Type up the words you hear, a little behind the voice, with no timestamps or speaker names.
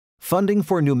Funding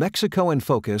for New Mexico in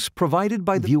Focus provided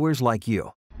by viewers like you.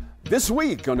 This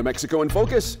week on New Mexico in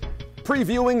Focus,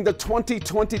 previewing the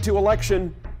 2022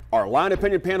 election, our Line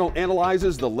Opinion panel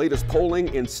analyzes the latest polling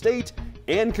in state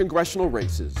and congressional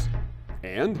races.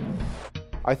 And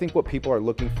I think what people are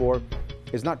looking for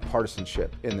is not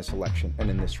partisanship in this election and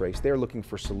in this race. They're looking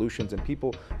for solutions and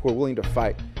people who are willing to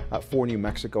fight for New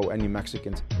Mexico and New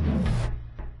Mexicans.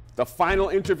 The final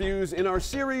interviews in our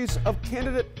series of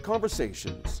candidate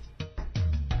conversations.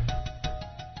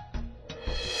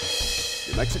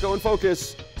 New Mexico in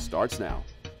Focus starts now.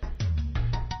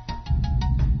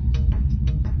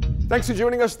 Thanks for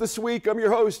joining us this week. I'm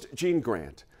your host, Gene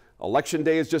Grant. Election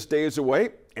Day is just days away,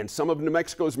 and some of New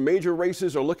Mexico's major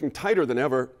races are looking tighter than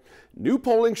ever. New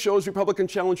polling shows Republican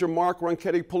challenger Mark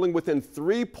Ronchetti pulling within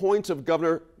 3 points of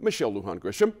Governor Michelle Lujan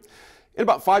Grisham. In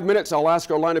about 5 minutes, I'll ask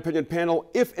our Line Opinion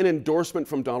panel if an endorsement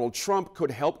from Donald Trump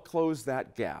could help close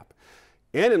that gap.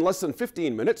 And in less than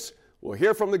 15 minutes, we'll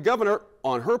hear from the governor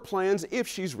on her plans if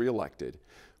she's reelected.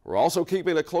 We're also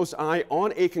keeping a close eye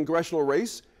on a congressional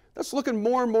race that's looking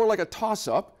more and more like a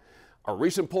toss-up. A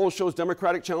recent poll shows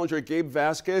Democratic challenger Gabe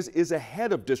Vasquez is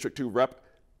ahead of District 2 Rep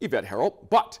Yvette Harrell,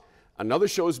 but another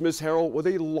shows Ms. Harrell with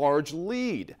a large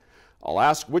lead. I'll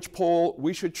ask which poll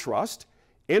we should trust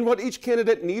and what each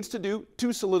candidate needs to do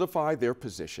to solidify their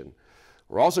position.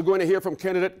 We're also going to hear from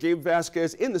candidate Gabe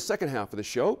Vasquez in the second half of the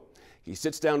show. He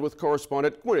sits down with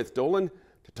correspondent Gwyneth Doland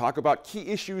to talk about key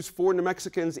issues for New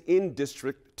Mexicans in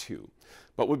District 2.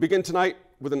 But we begin tonight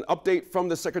with an update from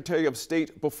the Secretary of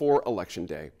State before Election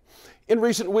Day. In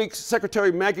recent weeks,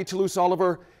 Secretary Maggie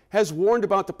Toulouse-Oliver has warned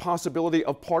about the possibility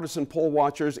of partisan poll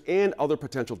watchers and other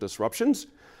potential disruptions.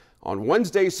 On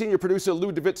Wednesday, senior producer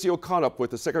Lou DeVizio caught up with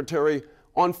the Secretary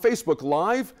on Facebook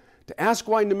Live to ask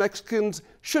why New Mexicans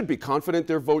should be confident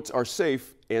their votes are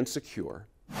safe and secure.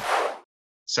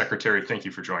 Secretary, thank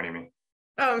you for joining me.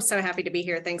 Oh, I'm so happy to be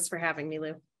here. Thanks for having me,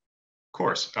 Lou. Of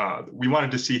course. We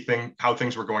wanted to see how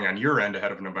things were going on your end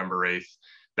ahead of November 8th.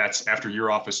 That's after your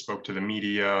office spoke to the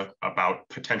media about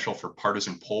potential for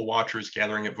partisan poll watchers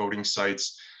gathering at voting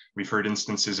sites. We've heard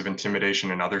instances of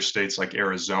intimidation in other states like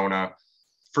Arizona.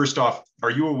 First off,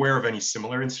 are you aware of any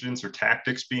similar incidents or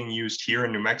tactics being used here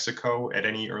in New Mexico at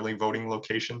any early voting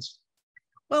locations?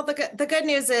 Well, the good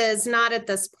news is not at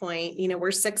this point. You know,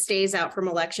 we're 6 days out from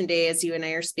Election Day as you and I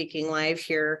are speaking live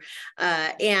here.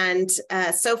 And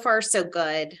so far, so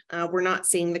good. We're not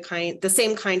seeing the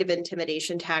same kind of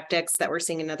intimidation tactics that we're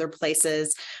seeing in other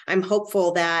places. I'm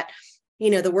hopeful that, you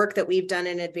know, the work that we've done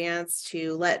in advance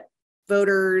to let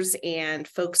voters and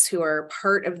folks who are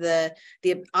part of the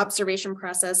observation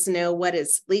process know what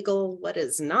is legal, what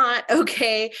is not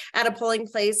okay at a polling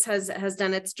place has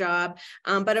done its job.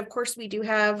 But of course, we do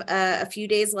have a few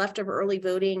days left of early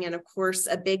voting, and of course,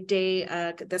 a big day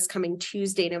this coming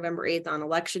Tuesday, November 8th on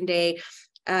Election Day.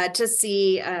 To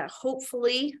see,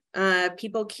 hopefully,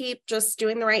 people keep just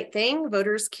doing the right thing.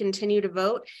 Voters continue to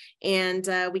vote, and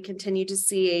we continue to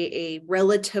see a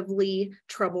relatively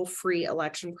trouble-free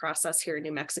election process here in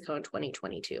New Mexico in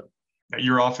 2022.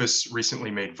 Your office recently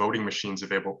made voting machines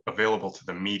available to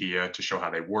the media to show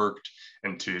how they worked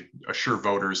and to assure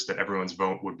voters that everyone's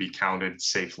vote would be counted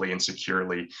safely and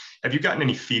securely. Have you gotten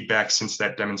any feedback since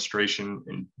that demonstration?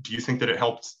 And do you think that it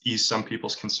helped ease some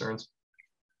people's concerns?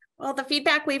 Well, the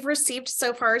feedback we've received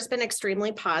so far has been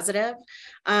extremely positive.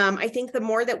 I think the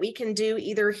more that we can do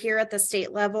either here at the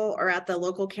state level or at the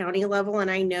local county level, and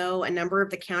I know a number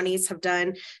of the counties have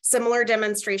done similar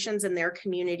demonstrations in their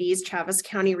communities. Travis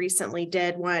County recently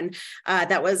did one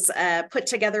that was put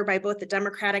together by both the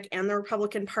Democratic and the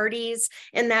Republican parties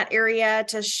in that area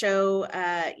to show,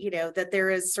 you know, that there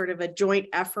is sort of a joint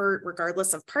effort,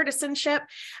 regardless of partisanship,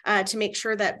 to make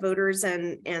sure that voters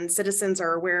and citizens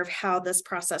are aware of how this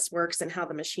process works and how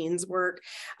the machines work.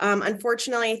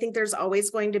 Unfortunately, I think there's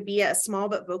always going to be a small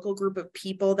but vocal group of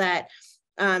people that,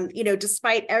 you know,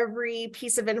 despite every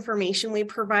piece of information we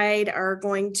provide, are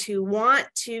going to want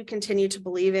to continue to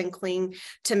believe and cling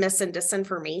to mis and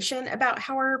disinformation about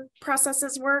how our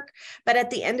processes work. But at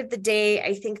the end of the day,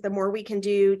 I think the more we can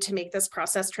do to make this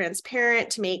process transparent,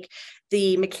 to make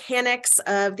the mechanics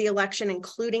of the election,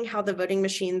 including how the voting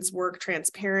machines work,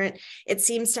 transparent, it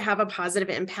seems to have a positive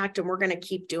impact, and we're going to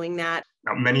keep doing that.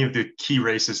 Now, many of the key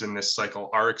races in this cycle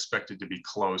are expected to be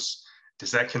close.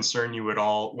 Does that concern you at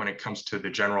all when it comes to the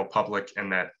general public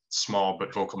and that small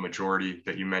but vocal majority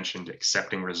that you mentioned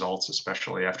accepting results,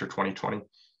 especially after 2020?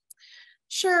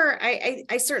 Sure.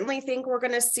 I certainly think we're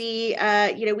going to see,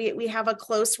 we have a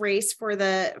close race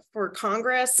for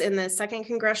Congress in the 2nd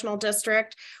Congressional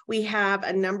District. We have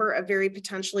a number of very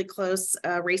potentially close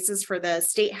races for the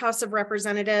State House of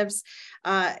Representatives.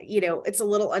 It's a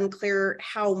little unclear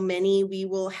how many we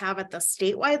will have at the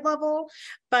statewide level.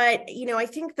 But, I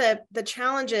think the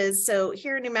challenge is, so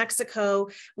here in New Mexico,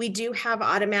 we do have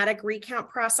automatic recount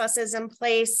processes in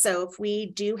place. So if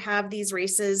we do have these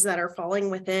races that are falling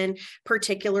within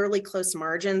particularly close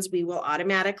margins, we will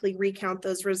automatically recount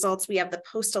those results. We have the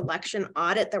post-election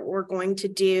audit that we're going to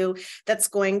do that's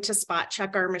going to spot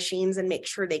check our machines and make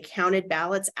sure they counted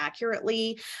ballots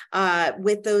accurately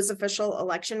with those official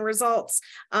election results.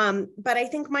 But I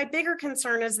think my bigger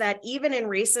concern is that even in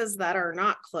races that are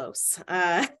not close,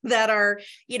 that are,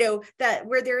 that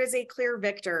where there is a clear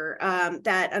victor,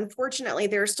 that unfortunately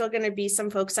there are still going to be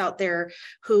some folks out there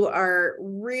who are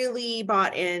really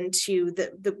bought into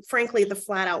frankly, the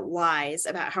flat out lies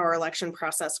about how our election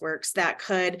process works that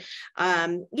could,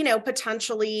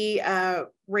 potentially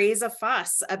raise a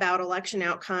fuss about election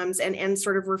outcomes and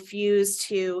sort of refuse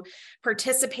to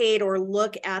participate or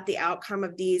look at the outcome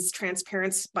of these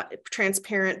transparent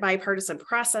bipartisan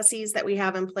processes that we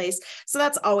have in place. So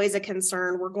that's always a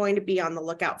concern. We're going to be on the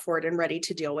lookout for it and ready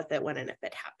to deal with it when and if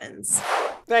it happens.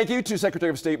 Thank you to Secretary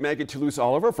of State Maggie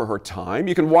Toulouse-Oliver for her time.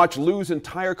 You can watch Lou's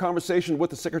entire conversation with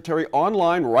the Secretary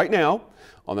online right now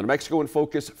on the New Mexico in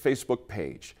Focus Facebook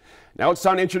page. Now it's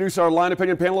time to introduce our line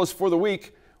opinion panelists for the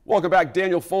week. Welcome back,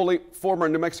 Daniel Foley, former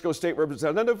New Mexico State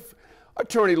Representative,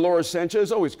 Attorney Laura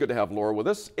Sanchez, always good to have Laura with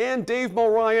us, and Dave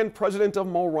Mulryan, President of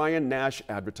Mulryan Nash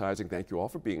Advertising. Thank you all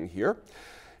for being here.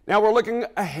 Now we're looking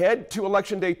ahead to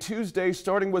Election Day Tuesday,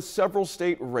 starting with several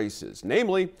state races,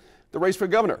 namely the race for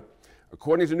governor.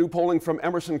 According to new polling from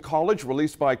Emerson College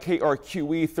released by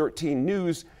KRWG 13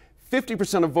 News,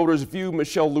 50% of voters view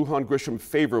Michelle Lujan Grisham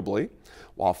favorably,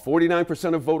 while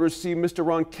 49% of voters see Mr.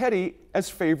 Ronchetti as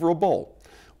favorable.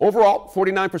 Overall,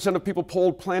 49% of people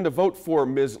polled plan to vote for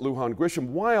Ms. Lujan Grisham,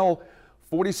 while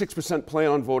 46% plan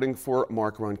on voting for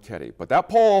Mark Ronchetti. But that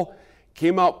poll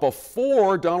came out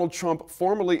before Donald Trump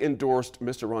formally endorsed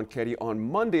Mr. Ronchetti on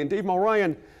Monday. And Dave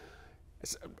Mulryan,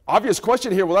 obvious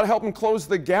question here, will that help him close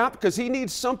the gap? Because he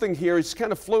needs something here. He's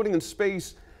kind of floating in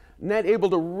space, not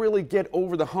able to really get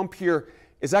over the hump here.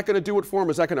 Is that going to do it for him?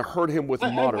 Is that going to hurt him with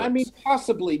moderates? I mean,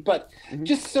 possibly, but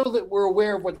just so that we're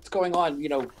aware of what's going on,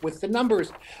 with the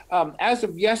numbers, as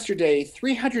of yesterday,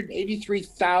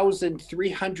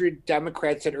 383,300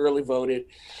 Democrats had early voted,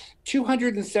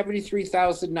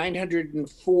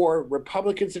 273,904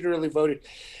 Republicans had early voted,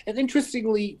 and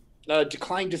interestingly,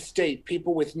 declined to state,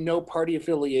 people with no party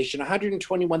affiliation,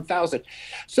 121,000.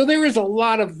 So there is a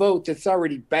lot of vote that's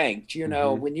already banked,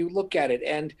 when you look at it.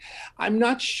 And I'm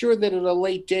not sure that at a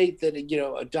late date that,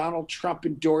 a Donald Trump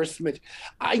endorsement,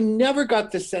 I never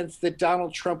got the sense that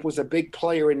Donald Trump was a big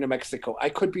player in New Mexico. I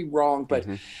could be wrong, but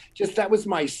just that was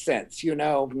my sense,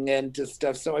 and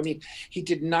stuff. So, I mean, he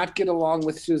did not get along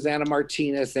with Susana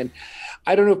Martinez. And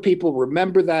I don't know if people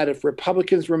remember that, if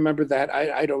Republicans remember that.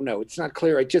 I don't know. It's not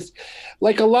clear.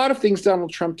 Like a lot of things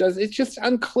Donald Trump does, it's just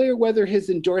unclear whether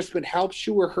his endorsement helps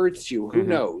you or hurts you. Who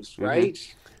knows, right?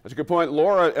 That's a good point.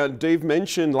 Laura, Dave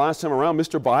mentioned last time around,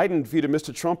 Mr. Biden defeated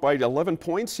Mr. Trump by 11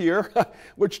 points here,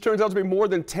 which turns out to be more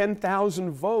than 10,000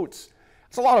 votes.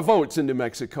 It's a lot of votes in New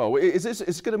Mexico. Is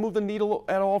it going to move the needle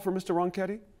at all for Mr.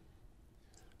 Ronchetti?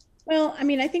 Well, I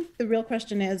mean, I think the real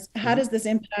question is, how does this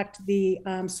impact the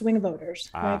swing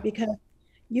voters, right? Because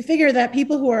you figure that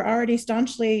people who are already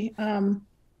staunchly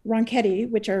Ronchetti,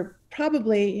 which are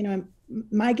probably,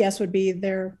 my guess would be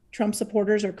they're Trump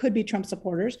supporters or could be Trump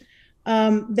supporters,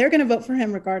 they're going to vote for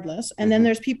him regardless. And then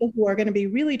there's people who are going to be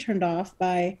really turned off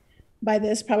by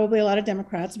this, probably a lot of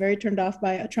Democrats, very turned off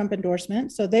by a Trump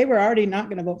endorsement. So they were already not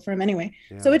going to vote for him anyway.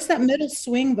 Yeah. So it's that middle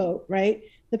swing vote, right?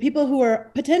 The people who are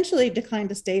potentially declined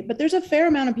to state, but there's a fair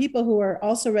amount of people who are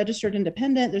also registered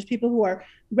independent. There's people who are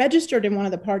registered in one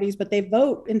of the parties, but they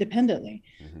vote independently.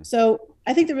 So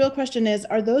I think the real question is,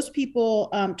 are those people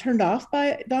turned off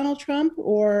by Donald Trump,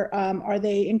 or are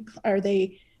they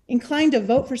inclined to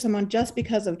vote for someone just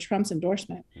because of Trump's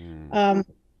endorsement?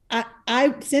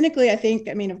 I cynically, I think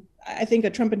a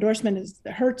Trump endorsement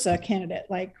hurts a candidate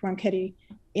like Ronchetti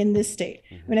in this state.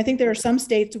 I mean, I think there are some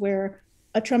states where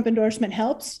a Trump endorsement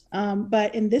helps,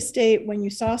 but in this state, when you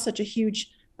saw such a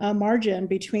huge margin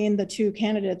between the two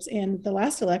candidates in the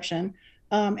last election,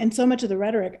 and so much of the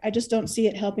rhetoric, I just don't see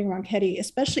it helping Ronchetti,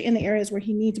 especially in the areas where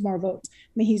he needs more votes. I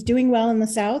mean, he's doing well in the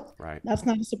South. Right. That's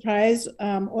not a surprise.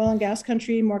 Oil and gas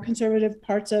country, more conservative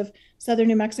parts of southern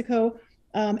New Mexico,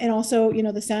 and also,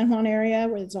 the San Juan area,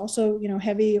 where there's also,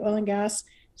 heavy oil and gas.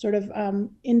 sort of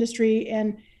industry.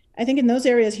 And I think in those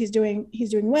areas he's doing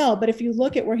well. But if you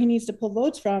look at where he needs to pull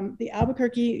votes from, the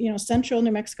Albuquerque, central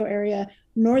New Mexico area,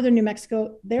 northern New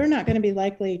Mexico, they're not going to be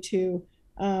likely to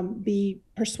be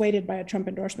persuaded by a Trump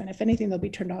endorsement. If anything, they'll be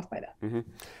turned off by that.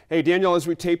 Hey, Daniel, as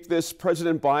we tape this,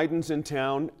 President Biden's in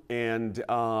town and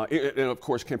of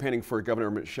course, campaigning for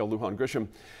Governor Michelle Lujan Grisham.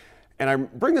 And I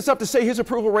bring this up to say his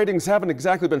approval ratings haven't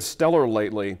exactly been stellar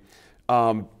lately.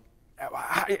 In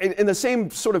the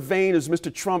same sort of vein as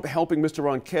Mr. Trump helping Mr.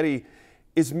 Ronchetti,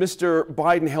 is Mr.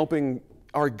 Biden helping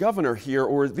our governor here,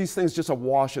 or are these things just a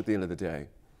wash at the end of the day?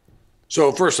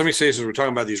 So first, let me say, since we're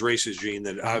talking about these races, Gene,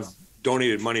 that I've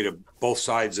donated money to both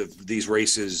sides of these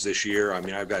races this year. I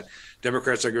mean, I've got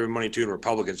Democrats I've given money to and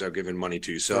Republicans I've given money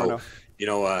to. So,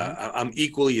 I'm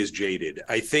equally as jaded.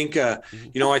 I think, I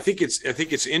think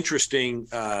it's interesting,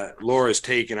 Laura's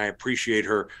take, and I appreciate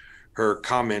her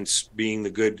comments being the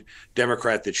good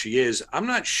Democrat that she is. I'm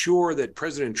not sure that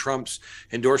President Trump's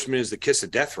endorsement is the kiss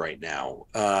of death right now.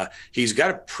 He's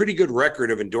got a pretty good record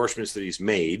of endorsements that he's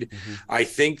made. I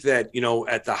think that,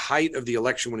 at the height of the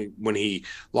election when he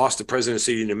lost the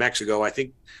presidency in New Mexico, I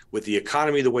think with the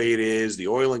economy the way it is, the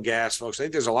oil and gas folks, I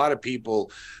think there's a lot of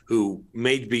people who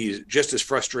may be just as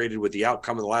frustrated with the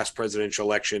outcome of the last presidential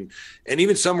election. And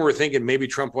even some were thinking maybe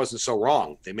Trump wasn't so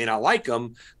wrong. They may not like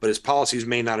him, but his policies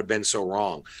may not have been so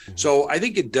wrong. So I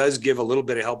think it does give a little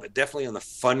bit of help, definitely on the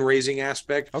fundraising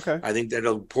aspect. Okay. I think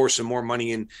that'll pour some more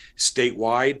money in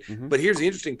statewide. But here's the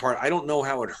interesting part. I don't know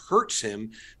how it hurts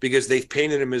him because they've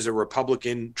painted him as a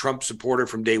Republican Trump supporter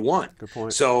from day one. Good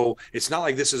point. So it's not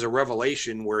like this is a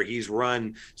revelation where he's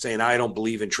run saying, I don't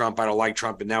believe in Trump, I don't like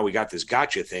Trump, and now we got this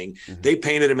gotcha thing. They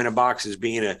painted him in a box as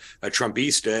being a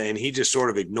Trumpista, and he just sort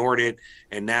of ignored it.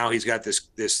 And now he's got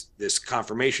this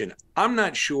confirmation. I'm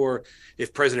not sure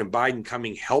if President Biden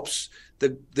coming helps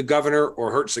the governor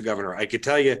or hurts the governor. I could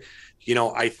tell you,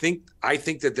 I think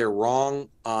that they're wrong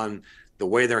on the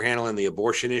way they're handling the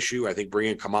abortion issue. I think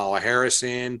bringing Kamala Harris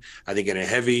in, I think in a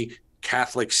heavy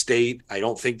Catholic state, I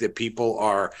don't think that people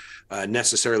are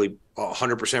necessarily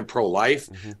 100% pro-life,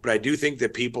 but I do think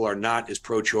that people are not as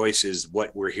pro-choice as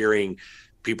what we're hearing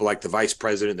people like the vice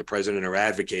president, the president are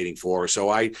advocating for. So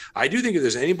I do think if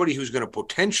there's anybody who's going to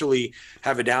potentially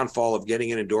have a downfall of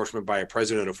getting an endorsement by a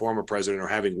president, a former president, or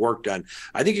having work done,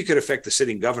 I think it could affect the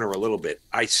sitting governor a little bit.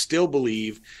 I still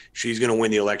believe she's going to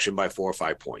win the election by 4 or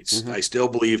 5 points. I still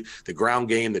believe the ground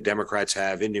game the Democrats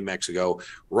have in New Mexico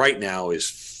right now is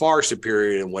far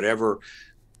superior than whatever,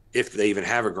 if they even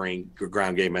have a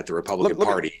ground game at the Republican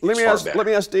Party. Let me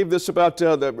ask Dave this about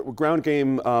the ground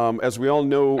game. As we all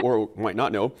know, or might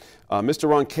not know, Mr.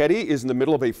 Ronchetti is in the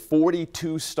middle of a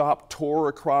 42-stop tour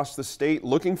across the state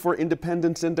looking for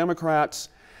independents and Democrats.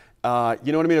 You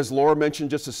know what I mean? As Laura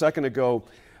mentioned just a second ago,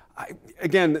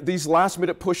 again, these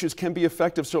last-minute pushes can be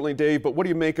effective, certainly, Dave, but what do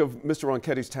you make of Mr.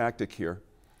 Ronchetti's tactic here?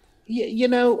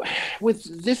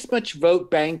 With this much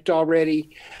vote banked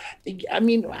already,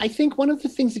 I think one of the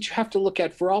things that you have to look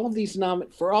at for all of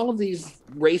these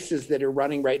races that are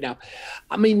running right now,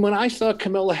 when I saw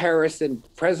Kamala Harris and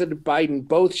President Biden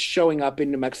both showing up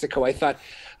in New Mexico, I thought,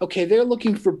 okay, they're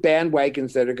looking for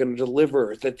bandwagons that are going to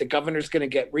deliver, that the governor's going to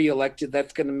get reelected,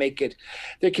 that's going to make it,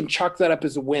 they can chalk that up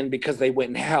as a win because they went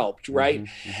and helped, right?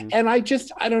 And I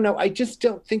don't know, I just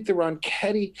don't think the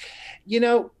Ronchetti,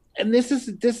 and this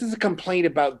is a complaint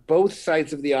about both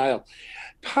sides of the aisle.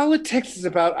 Politics is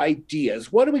about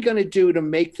ideas. What are we going to do to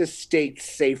make the state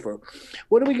safer?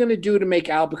 What are we going to do to make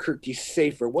Albuquerque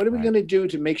safer? What are we going to do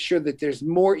to make sure that there's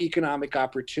more economic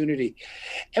opportunity?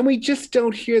 And we just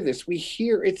don't hear this. We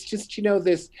hear it's just,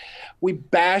 this, we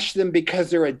bash them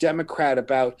because they're a Democrat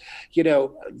about,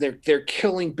 they're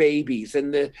killing babies.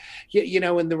 And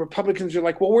and the Republicans are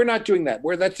like, well, we're not doing that.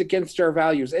 That's against our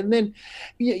values. And then,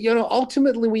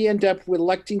 ultimately we end up with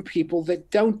electing people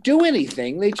that don't do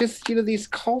anything. They just,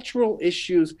 these cultural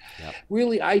issues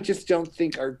really, I just don't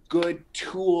think are good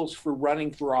tools for running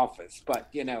for office. But,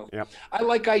 I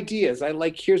like ideas. I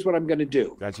like, here's what I'm going to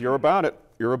do. You're about it.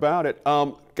 You're about it.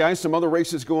 Guys, some other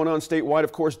races going on statewide.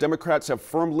 Of course, Democrats have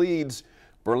firm leads.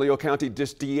 Bernalillo County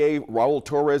DA Raul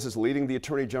Torres is leading the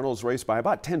Attorney General's race by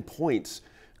about 10 points,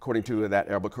 according to that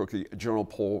Albuquerque Journal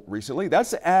poll recently.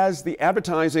 That's as the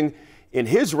advertising in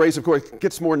his race, of course,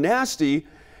 gets more nasty.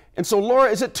 And so, Laura,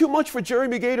 is it too much for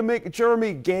Jeremy Gay to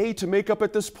make up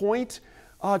at this point?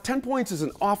 10 points is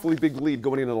an awfully big lead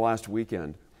going into the last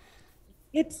weekend.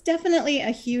 It's definitely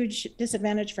a huge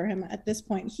disadvantage for him at this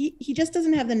point. He just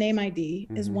doesn't have the name ID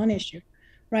is one issue,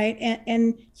 right?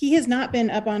 And he has not been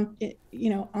up on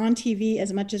on TV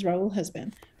as much as Raul has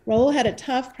been. Raul had a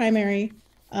tough primary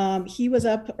He was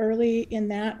up early in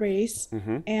that race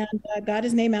and got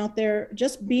his name out there.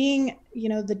 Just being,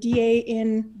 the DA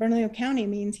in Bernalillo County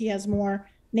means he has more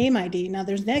name ID. Now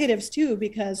there's negatives too,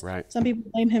 because some people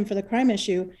blame him for the crime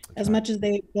issue as much as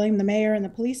they blame the mayor and the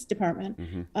police department.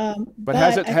 But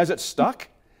has it stuck?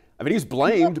 I mean, he's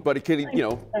blamed, but it can,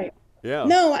 Yeah.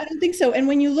 No, I don't think so. And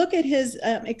when you look at his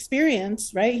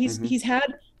experience, right, he's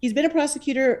been a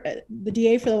prosecutor, the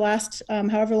DA for the last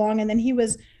however long, and then he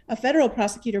was a federal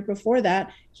prosecutor before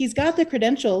that. He's got the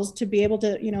credentials to be able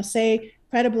to, say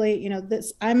credibly,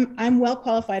 this I'm well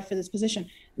qualified for this position.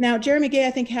 Now, Jeremy Gay,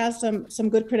 I think, has some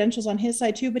good credentials on his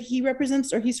side too, but he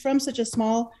represents, or he's from such a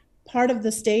small part of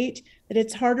the state that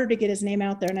it's harder to get his name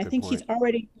out there. And I think he's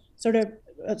already sort of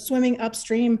swimming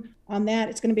upstream on that.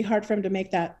 It's going to be hard for him to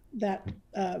make that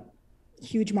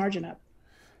huge margin up.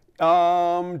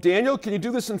 Daniel, can you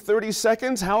do this in 30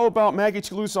 seconds? How about Maggie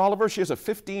Toulouse-Oliver? She has a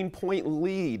 15-point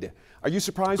lead. Are you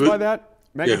surprised by that?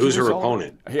 Maggie who's her Toulouse-Oliver?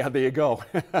 opponent? Yeah, there you go.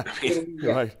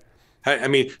 Right. I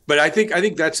mean, but I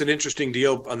think that's an interesting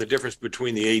deal on the difference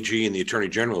between the AG and the Attorney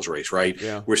General's race, right?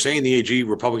 Yeah. We're saying the AG,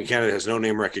 Republican candidate, has no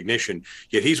name recognition,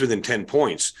 yet he's within 10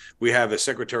 points. We have a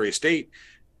Secretary of State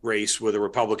race with a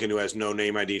Republican who has no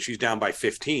name ID. She's down by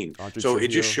 15. So it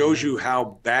just shows you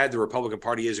how bad the Republican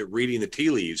Party is at reading the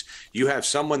tea leaves. You have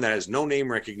someone that has no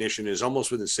name recognition, is almost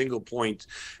within single point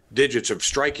digits of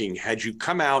striking. Had you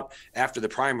come out after the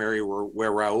primary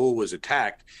where Raul was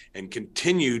attacked and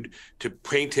continued to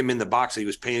paint him in the box that he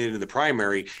was painted in the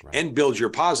primary and build your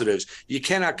positives, you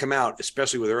cannot come out,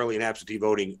 especially with early and absentee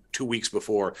voting 2 weeks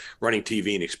before running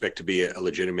TV, and expect to be a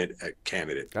legitimate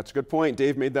candidate. That's a good point.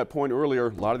 Dave made that point earlier.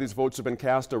 A lot of these votes have been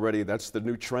cast already. That's the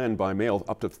new trend by mail,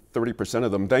 up to 30%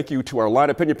 of them. Thank you to our live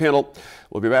opinion panel.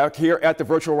 We'll be back here at the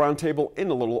virtual roundtable in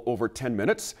a little over 10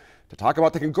 minutes to talk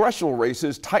about the congressional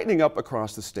races tightening up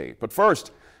across the state. But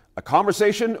first, a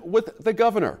conversation with the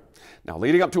governor. Now,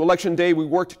 leading up to Election Day, we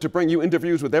worked to bring you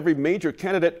interviews with every major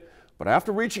candidate, but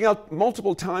after reaching out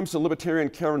multiple times to Libertarian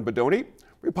Karen Bedoni,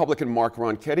 Republican Mark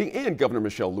Ronchetti, and Governor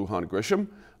Michelle Lujan Grisham,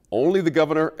 only the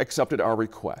governor accepted our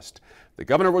request. The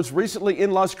governor was recently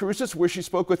in Las Cruces, where she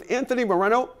spoke with Anthony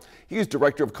Moreno. He is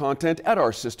director of content at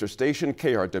our sister station,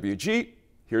 KRWG.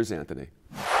 Here's Anthony.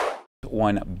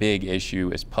 One big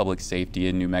issue is public safety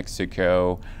in New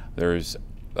Mexico. There's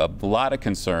a lot of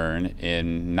concern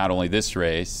in not only this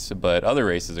race, but other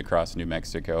races across New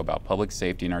Mexico about public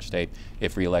safety in our state.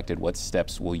 If reelected, what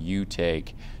steps will you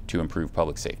take to improve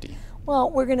public safety?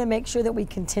 Well, we're going to make sure that we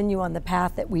continue on the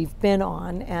path that we've been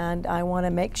on, and I want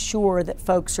to make sure that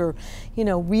folks are,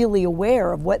 really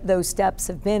aware of what those steps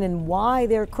have been and why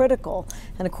they're critical.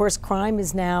 And of course, crime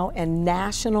is now a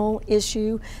national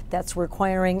issue that's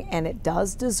requiring, and it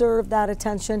does deserve that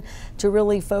attention, to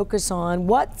really focus on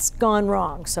what's gone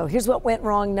wrong. So here's what went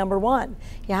wrong. Number one,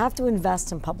 you have to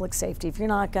invest in public safety. If you're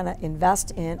not going to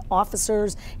invest in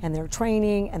officers and their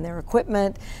training and their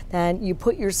equipment, then you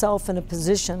put yourself in a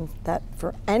position that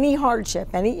for any hardship,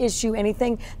 any issue,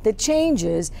 anything that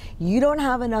changes, you don't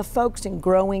have enough folks in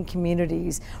growing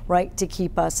communities, right, to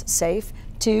keep us safe.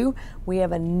 Two, we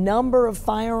have a number of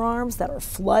firearms that are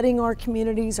flooding our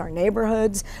communities, our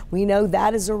neighborhoods. We know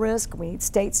that is a risk. We need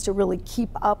states to really keep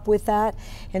up with that.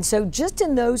 And so just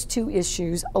in those two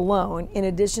issues alone, in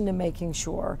addition to making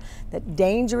sure that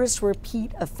dangerous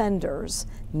repeat offenders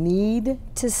need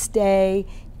to stay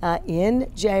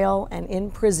in jail and in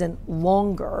prison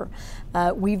longer,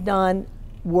 we've done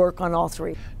work on all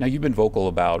three. Now, you've been vocal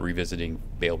about revisiting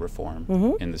bail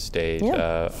reform in the state.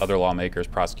 Other lawmakers,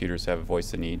 prosecutors have voiced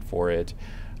the need for it.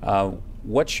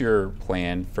 What's your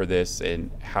plan for this, and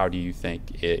how do you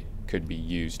think it could be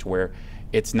used where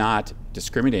it's not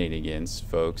discriminating against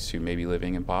folks who may be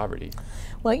living in poverty?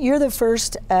 Well, you're the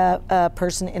first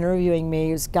person interviewing me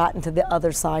who's gotten to the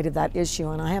other side of that issue,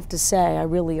 and I have to say I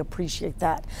really appreciate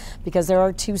that, because there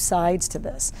are two sides to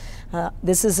this.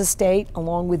 This is a state,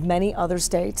 along with many other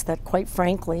states, that quite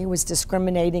frankly was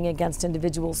discriminating against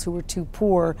individuals who were too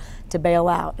poor to bail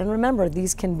out. And remember,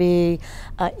 these can be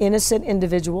innocent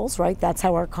individuals, right? That's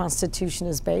how our Constitution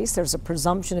is based. There's a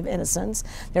presumption of innocence.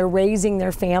 They're raising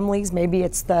their families. Maybe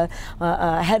it's the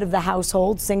head of the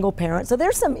household, single parent. So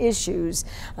there's some issues.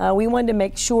 We wanted to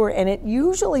make sure, and it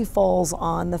usually falls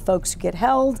on the folks who get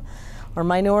held, or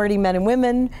minority men and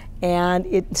women, and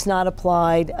it's not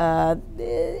applied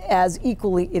as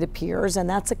equally, it appears, and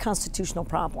that's a constitutional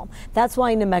problem. That's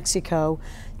why New Mexico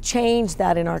changed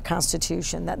that in our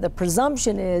Constitution, that the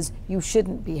presumption is you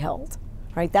shouldn't be held,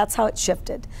 right? That's how it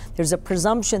shifted. There's a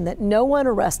presumption that no one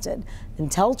arrested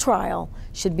until trial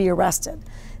should be arrested.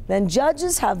 then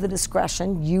judges have the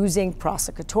discretion using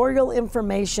prosecutorial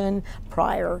information,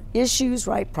 prior issues,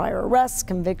 right, prior arrests,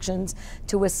 convictions,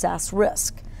 to assess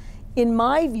risk. In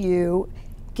my view,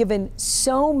 given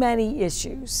so many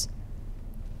issues,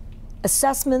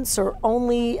 assessments are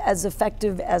only as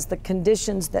effective as the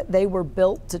conditions that they were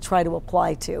built to try to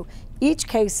apply to. Each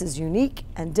case is unique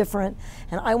and different,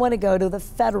 and I want to go to the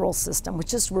federal system,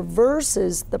 which just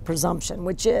reverses the presumption,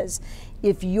 which is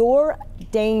if you're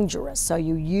dangerous, so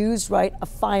you use, right, a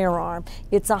firearm,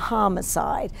 it's a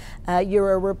homicide,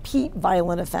 you're a repeat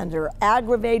violent offender,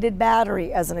 aggravated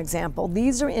battery as an example.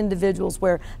 These are individuals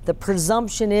where the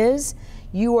presumption is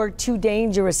you are too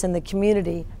dangerous in the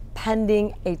community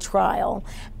pending a trial,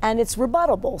 and it's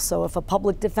rebuttable. So if a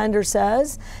public defender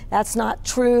says that's not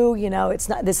true, you know, it's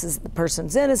not, this is, the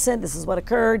person's innocent, this is what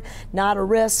occurred, not a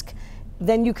risk,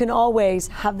 then you can always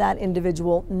have that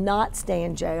individual not stay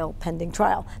in jail pending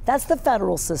trial. That's the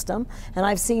federal system, and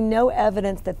I've seen no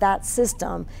evidence that that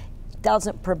system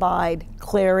doesn't provide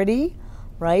clarity,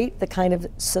 right? The kind of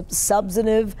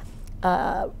substantive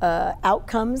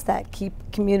outcomes that keep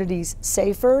communities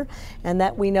safer, and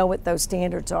that we know what those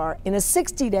standards are. In a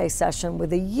 60-day session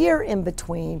with a year in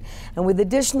between and with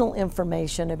additional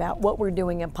information about what we're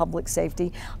doing in public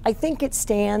safety, I think it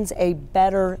stands a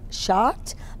better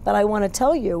shot. But I want to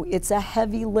tell you, it's a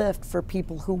heavy lift for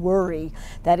people who worry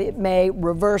that it may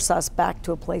reverse us back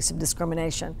to a place of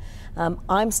discrimination.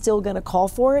 I'm still going to call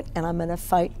for it, and I'm going to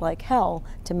fight like hell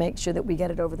to make sure that we get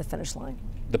it over the finish line.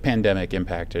 The pandemic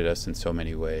impacted us in so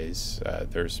many ways.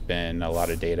 There's been a lot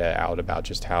of data out about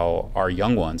just how our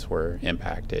young ones were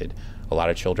impacted. A lot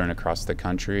of children across the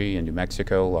country in New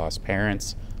Mexico lost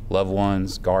parents, loved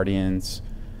ones, guardians.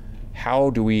 How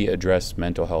do we address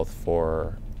mental health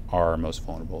for our most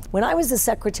vulnerable? When I was the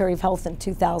Secretary of Health in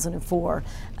 2004,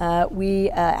 we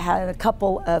had a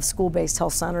couple of school-based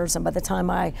health centers, and by the time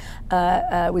I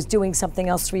was doing something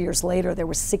else 3 years later, there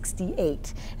were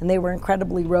 68, and they were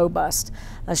incredibly robust.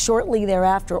 Shortly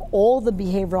thereafter, all the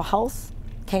behavioral health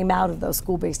came out of those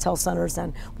school-based health centers,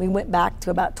 and we went back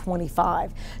to about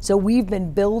 25. So we've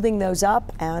been building those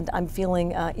up, and I'm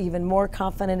feeling even more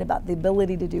confident about the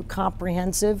ability to do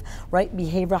comprehensive, right,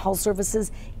 behavioral health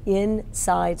services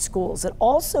inside schools. It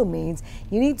also means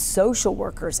you need social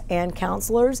workers and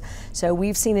counselors. So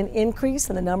we've seen an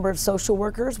increase in the number of social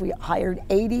workers. We hired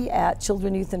 80 at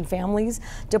Children, Youth, and Families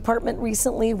Department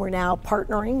recently. We're now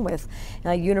partnering with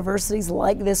universities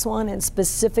like this one, and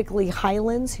specifically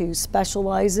Highlands, who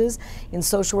specializes in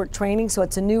social work training. So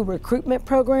it's a new recruitment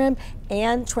program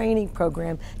and training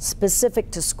program specific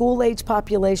to school-age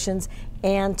populations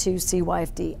and to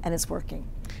CYFD, and it's working.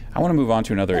 I want to move on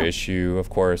to another issue, of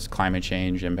course, climate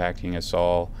change impacting us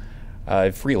all.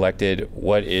 If reelected,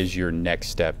 what is your next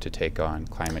step to take on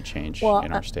climate change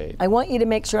in our state? I want you to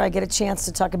make sure I get a chance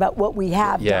to talk about what we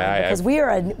have done, because we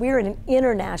are an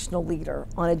international leader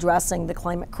on addressing the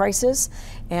climate crisis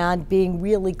and being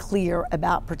really clear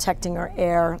about protecting our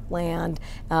air, land,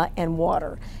 and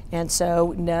water. And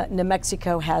so New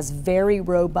Mexico has very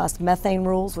robust methane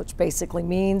rules, which basically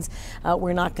means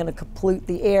we're not going to pollute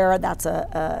the air.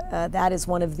 That is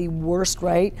one of the worst,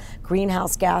 right,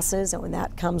 greenhouse gases, and when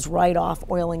that comes right off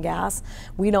oil and gas,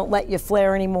 we don't let you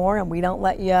flare anymore, and we don't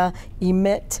let you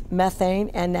emit methane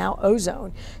and now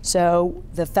ozone. So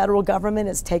the federal government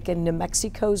has taken New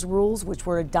Mexico's rules, which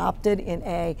were adopted in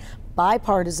a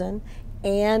bipartisan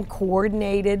and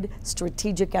coordinated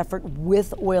strategic effort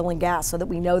with oil and gas, so that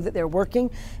we know that they're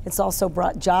working. It's also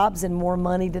brought jobs and more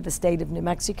money to the state of New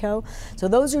Mexico. So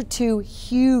those are two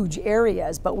huge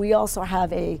areas, but we also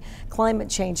have a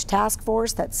climate change task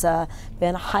force that's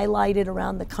been highlighted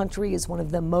around the country as one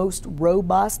of the most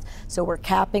robust. So we're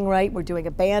capping, right, we're doing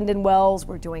abandoned wells,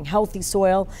 we're doing healthy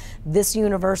soil. This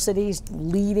university is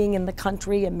leading in the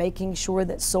country and making sure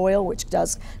that soil, which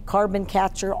does carbon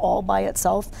capture all by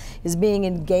itself, is being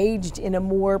engaged in a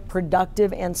more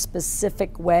productive and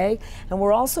specific way. And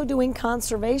we're also doing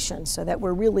conservation so that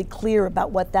we're really clear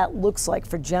about what that looks like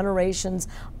for generations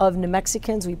of New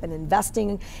Mexicans. We've been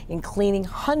investing in cleaning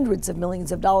hundreds of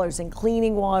millions of dollars in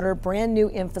cleaning water, brand new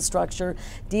infrastructure,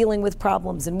 dealing with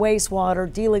problems in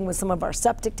wastewater, dealing with some of our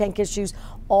septic tank issues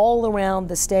all around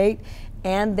the state.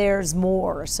 And there's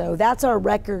more. So that's our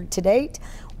record to date.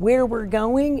 Where we're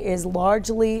going is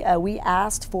largely, we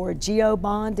asked for a GEO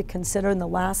bond to consider in the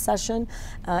last session,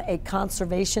 a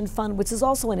conservation fund, which is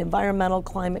also an environmental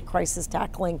climate crisis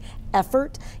tackling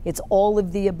effort. It's all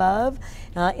of the above.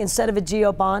 Instead of a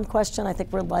GEO bond question, I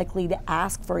think we're likely to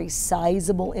ask for a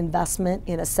sizable investment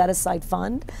in a set-aside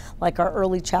fund, like our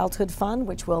early childhood fund,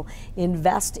 which will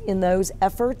invest in those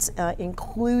efforts,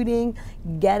 including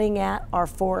getting at our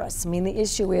forests. I mean, the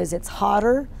issue is it's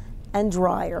hotter and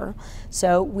drier.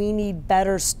 So we need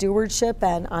better stewardship,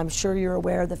 and I'm sure you're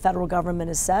aware the federal government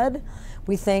has said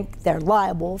we think they're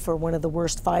liable for one of the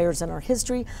worst fires in our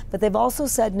history, but they've also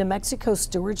said New Mexico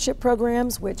stewardship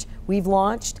programs, which we've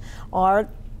launched, are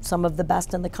some of the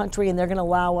best in the country, and they're going to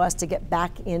allow us to get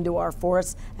back into our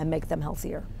forests and make them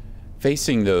healthier.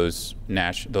 Facing those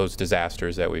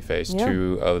disasters that we faced,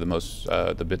 two of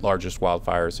the largest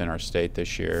wildfires in our state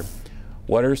this year,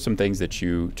 what are some things that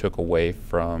you took away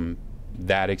from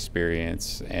that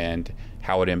experience and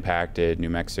how it impacted New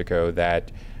Mexico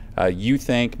that you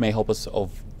think may help us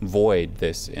avoid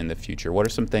this in the future? What are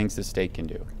some things the state can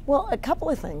do? Well, a couple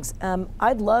of things.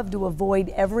 I'd love to avoid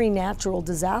every natural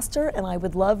disaster, and I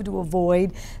would love to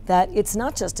avoid that it's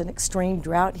not just an extreme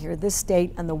drought here. This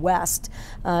state and the West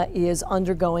is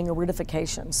undergoing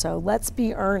aridification. So let's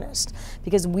be earnest,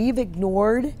 because we've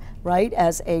ignored, right,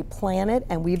 as a planet,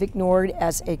 and we've ignored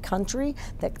as a country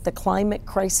that the climate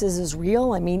crisis is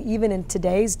real. I mean, even in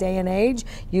today's day and age,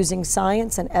 using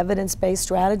science and evidence-based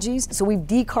strategies. So we've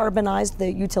decarbonized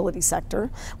the utility sector.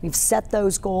 We've set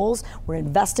those goals. We're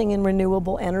investing in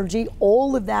renewable energy.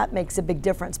 All of that makes a big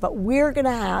difference, but we're going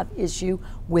to have issue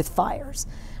with fires.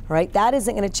 Right? That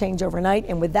isn't going to change overnight.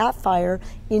 And with that fire,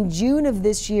 in June of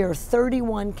this year,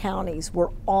 31 counties were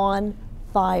on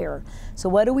fire. So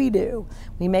what do?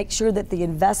 We make sure that the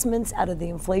investments out of the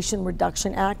Inflation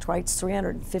Reduction Act, right, it's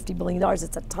 $350 billion,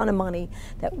 it's a ton of money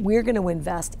that we're going to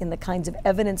invest in the kinds of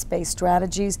evidence-based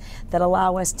strategies that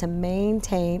allow us to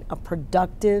maintain a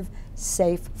productive,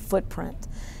 safe footprint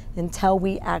until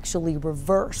we actually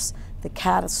reverse the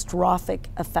catastrophic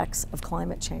effects of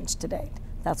climate change to date.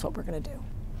 That's what we're going to do.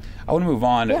 I want to move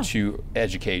on to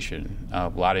education. A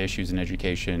lot of issues in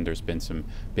education. There's been some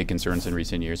big concerns in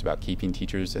recent years about keeping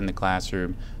teachers in the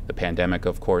classroom. The pandemic,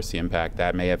 of course, the impact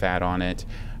that may have had on it.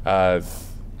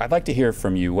 I'd like to hear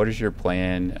from you. What is your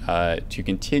plan to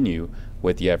continue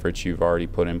with the efforts you've already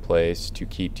put in place to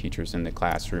keep teachers in the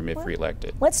classroom if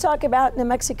reelected? Let's talk about New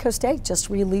Mexico State just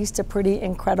released a pretty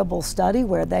incredible study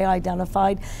where they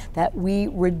identified that we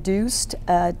reduced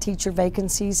teacher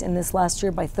vacancies in this last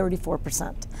year by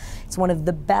 34%. It's one of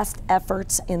the best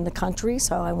efforts in the country,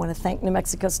 so I want to thank New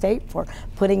Mexico State for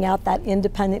putting out that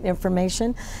independent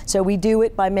information. So we do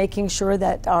it by making sure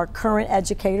that our current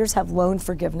educators have loan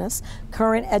forgiveness.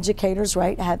 Current educators,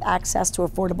 right, have access to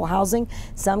affordable housing.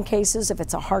 Some cases, if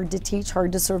it's a hard to teach,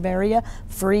 hard to serve area,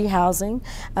 free housing.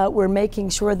 We're making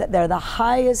sure that they're the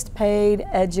highest paid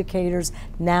educators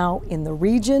now in the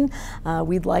region.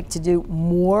 We'd like to do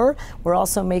more. We're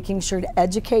also making sure to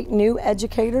educate new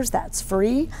educators. That's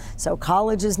free. So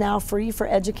college is now free for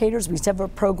educators. We have a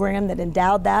program that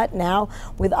endowed that now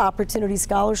with opportunity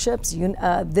scholarships.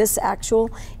 This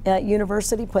actual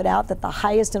university put out that the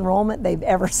highest enrollment they've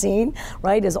ever seen,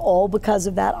 right, is all because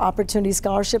of that opportunity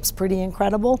scholarships. Pretty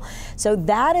incredible. So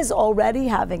that is already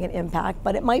having an impact,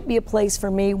 but it might be a place for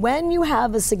me when you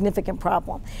have a significant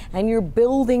problem and you're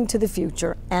building to the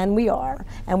future, and we are,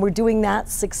 and we're doing that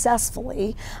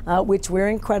successfully, which we're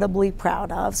incredibly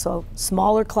proud of. So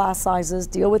smaller class sizes,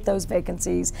 deal with those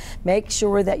vacancies, make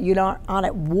sure that you're not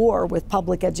at war with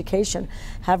public education,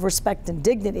 have respect and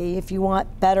dignity. If you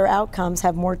want better outcomes,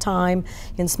 have more time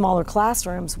in smaller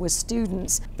classrooms with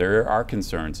students. There are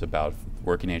concerns about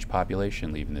working age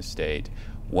population leaving the state.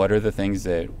 What are the things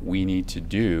that we need to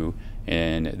do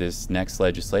in this next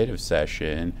legislative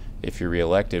session? If you're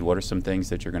reelected, what are some things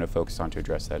that you're going to focus on to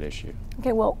address that issue?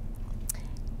 Okay, well,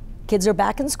 kids are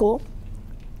back in school.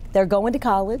 They're going to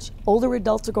college. Older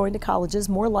adults are going to colleges,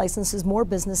 more licenses, more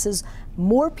businesses,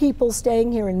 more people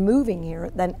staying here and moving here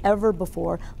than ever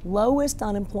before. Lowest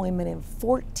unemployment in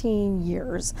 14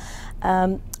 years.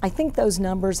 I think those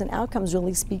numbers and outcomes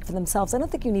really speak for themselves. I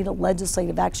don't think you need a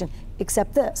legislative action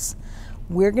except this.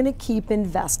 We're going to keep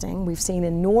investing. We've seen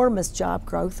enormous job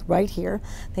growth right here.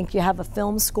 I think you have a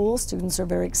film school. Students are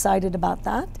very excited about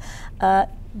that.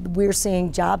 We're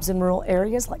seeing jobs in rural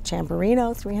areas like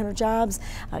Champerino, 300 jobs,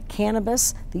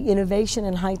 cannabis, the innovation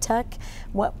in high tech.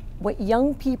 What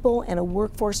young people and a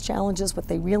workforce challenges, what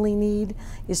they really need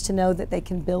is to know that they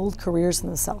can build careers for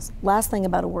themselves. Last thing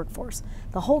about a workforce,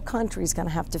 the whole country is going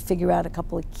to have to figure out a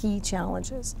couple of key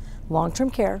challenges: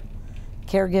 long-term care,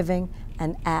 caregiving,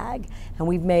 and ag. And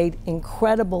we've made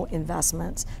incredible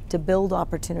investments to build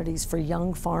opportunities for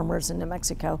young farmers in New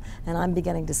Mexico, and I'm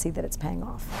beginning to see that it's paying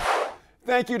off.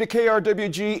 Thank you to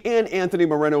KRWG and Anthony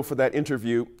Moreno for that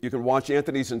interview. You can watch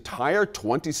Anthony's entire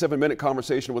 27-minute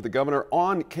conversation with the governor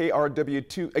on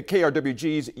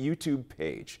KRWG's YouTube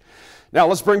page. Now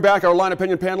let's bring back our line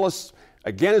opinion panelists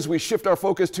again as we shift our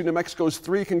focus to New Mexico's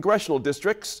 3 congressional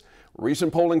districts.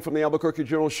 Recent polling from the Albuquerque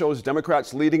Journal shows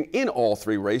Democrats leading in all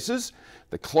three races,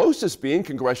 the closest being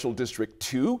Congressional District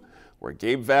 2, where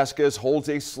Gabe Vasquez holds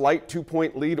a slight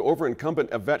 2-point lead over incumbent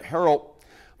Yvette Harrell.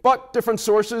 But different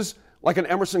sources, like an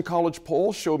Emerson College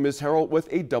poll, show Ms. Harrell with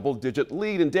a double-digit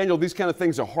lead. And Daniel, these kind of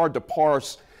things are hard to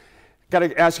parse. Got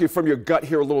to ask you from your gut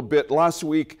here a little bit. Last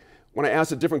week, when I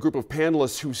asked a different group of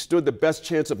panelists who stood the best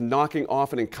chance of knocking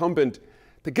off an incumbent,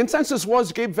 the consensus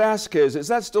was Gabe Vasquez. Is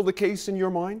that still the case in your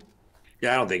mind?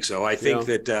 Yeah, I don't think so. I think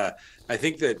that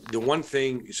the one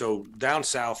thing, so down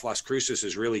south, Las Cruces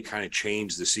has really kind of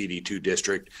changed the CD2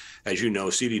 district. As you know,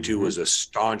 CD2 was a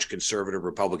staunch conservative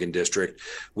Republican district.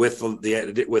 With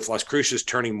Las Cruces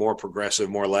turning more progressive,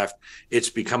 more left,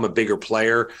 it's become a bigger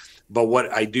player. But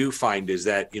what I do find is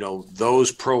that, you know,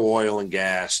 those pro oil and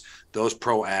gas, those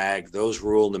pro ag, those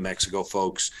rural New Mexico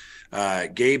folks,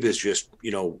 Gabe is just,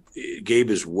 you know, Gabe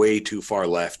is way too far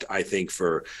left, I think,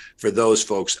 for those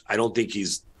folks. I don't think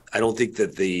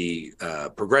that the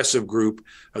progressive group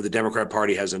of the Democrat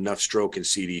Party has enough stroke in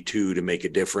CD2 to make a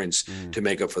difference, to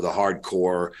make up for the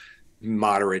hardcore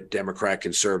moderate Democrat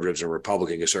conservatives and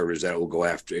Republican conservatives that will go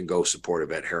after and go support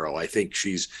Yvette Harrell. I think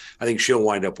she'll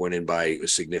wind up winning by a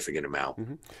significant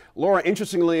amount. Laura,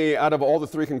 interestingly, out of all the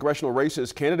three congressional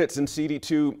races, candidates in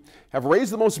CD2 have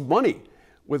raised the most money,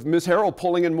 with Ms. Harrell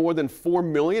pulling in more than $4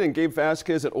 million and Gabe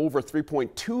Vasquez at over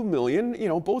 $3.2 million. You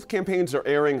know, both campaigns are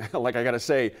airing, like I got to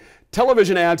say,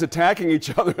 television ads attacking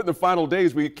each other in the final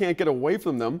days. We can't get away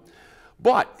from them.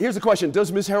 But here's the question.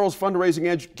 Does Ms. Harrell's fundraising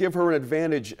edge give her an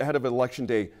advantage ahead of Election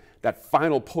Day? That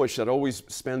final push that always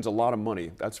spends a lot of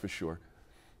money, that's for sure.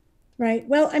 Right.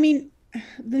 Well, I mean,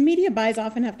 the media buys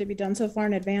often have to be done so far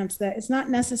in advance that it's not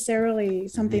necessarily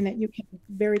something that you can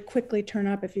very quickly turn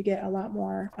up if you get a lot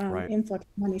more influx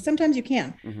of money. Sometimes you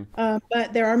can,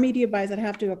 but there are media buys that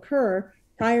have to occur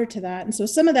prior to that. And so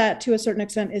some of that to a certain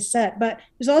extent is set, but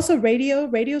there's also radio.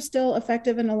 Radio's still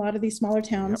effective in a lot of these smaller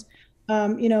towns.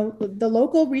 You know, the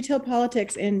local retail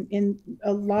politics in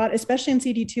a lot, especially in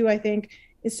CD2, I think,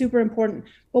 is super important.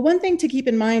 But one thing to keep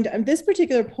in mind, this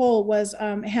particular poll was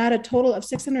had a total of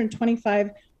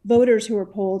 625 voters who were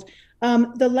polled.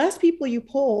 The less people you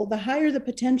poll, the higher the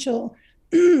potential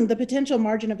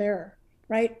margin of error,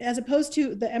 right? As opposed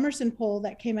to the Emerson poll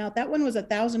that came out, that one was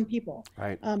 1,000 people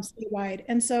statewide.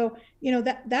 And so, you know,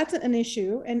 that's an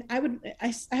issue. And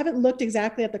I haven't looked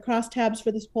exactly at the crosstabs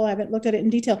for this poll. I haven't looked at it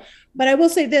in detail, but I will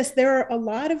say this, there are a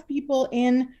lot of people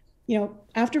in, you know,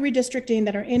 after redistricting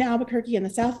that are in Albuquerque and the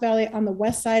South Valley on the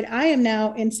west side. I am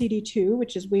now in CD2,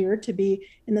 which is weird to be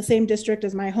in the same district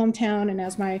as my hometown and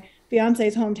as my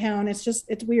fiance's hometown.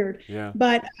 It's weird. Yeah.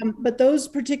 But those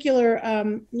particular,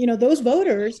 you know, those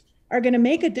voters are going to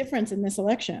make a difference in this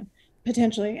election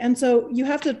potentially. And so you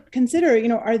have to consider, you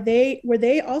know, were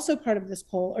they also part of this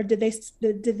poll, or did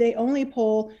they only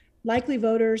poll likely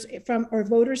voters or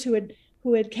voters who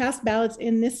had cast ballots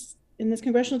in this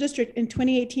congressional district in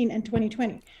 2018 and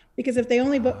 2020? Because if they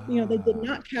only they did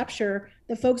not capture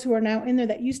the folks who are now in there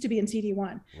that used to be in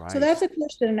CD1. Right. So that's a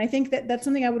question. And I think that's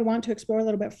something I would want to explore a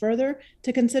little bit further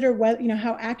to consider what, you know,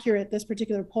 how accurate this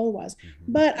particular poll was.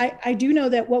 But I do know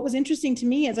that what was interesting to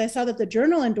me is I saw that the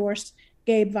Journal endorsed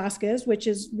Gabe Vasquez, which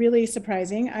is really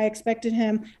surprising. I expected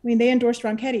him, I mean, they endorsed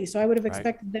Ronchetti, so I would have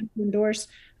expected them to endorse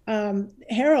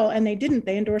Harrell, and they didn't.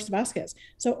 They endorsed Vasquez.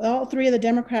 So all three of the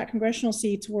Democrat congressional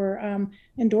seats were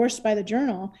endorsed by the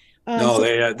Journal.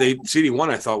 They CD1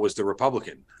 I thought was the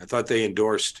Republican. I thought they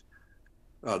endorsed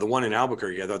the one in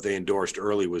Albuquerque. I thought they endorsed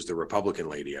early was the Republican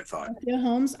lady. I thought.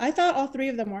 Holmes. I thought all three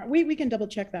of them were. We can double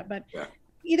check that, but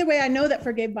either way, I know that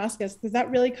for Gabe Vasquez, because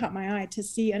that really caught my eye to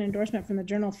see an endorsement from the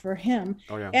Journal for him.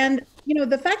 Oh, yeah. And, you know,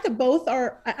 the fact that both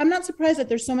are, I'm not surprised that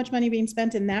there's so much money being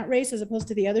spent in that race as opposed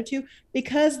to the other two,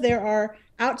 because there are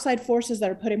outside forces that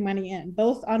are putting money in,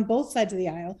 on both sides of the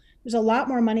aisle. There's a lot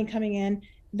more money coming in.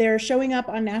 They're showing up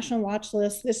on national watch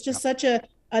lists. It's just such a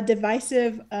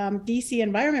divisive DC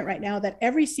environment right now that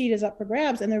every seat is up for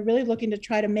grabs, and they're really looking to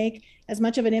try to make as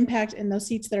much of an impact in those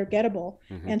seats that are gettable.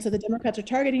 And so the Democrats are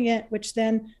targeting it, which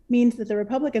then means that the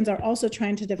Republicans are also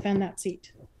trying to defend that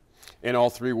seat. And all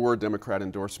three were Democrat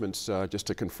endorsements, just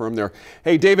to confirm there.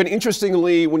 Hey, David,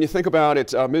 interestingly, when you think about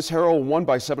it, Ms. Harrell won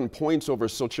by 7 points over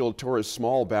Xochitl Torres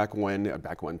Small back when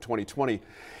 2020.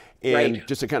 And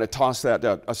just to kind of toss that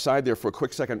aside there for a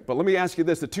quick second, but let me ask you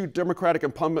this. The two Democratic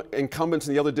incumbents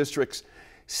in the other districts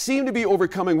seem to be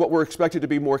overcoming what were expected to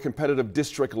be more competitive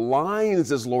district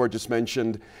lines, as Laura just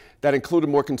mentioned, that included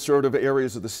more conservative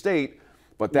areas of the state.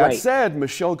 But that said,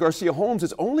 Michelle Garcia Holmes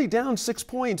is only down 6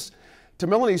 points to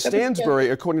Melanie Stansbury,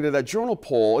 according to that Journal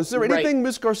poll. Is there anything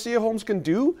Ms. Garcia Holmes can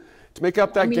do to make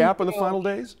up that gap in the final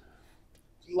days?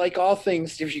 like all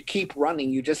things, if you keep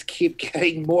running, you just keep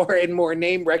getting more and more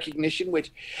name recognition,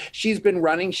 which she's been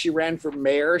running. She ran for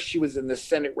mayor. She was in the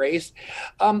Senate race.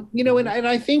 You know, and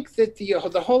I think that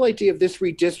the whole idea of this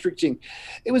redistricting,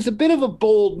 it was a bit of a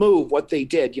bold move, what they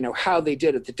did, you know, how they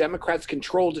did it. The Democrats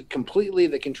controlled it completely.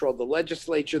 They controlled the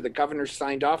legislature. The governor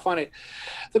signed off on it.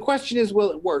 The question is,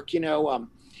 will it work? You know,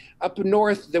 up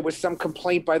north, there was some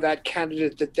complaint by that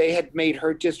candidate that they had made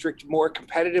her district more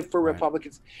competitive for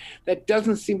Republicans. That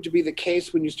doesn't seem to be the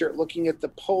case when you start looking at the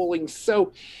polling.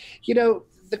 So, you know,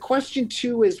 the question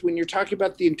too is when you're talking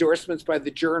about the endorsements by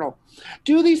the Journal,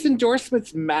 do these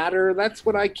endorsements matter? That's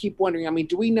what I keep wondering. I mean,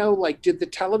 do we know, like, did the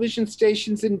television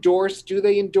stations endorse? Do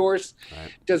they endorse?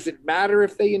 Does it matter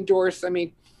if they endorse? I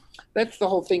mean, that's the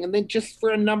whole thing. And then just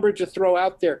for a number to throw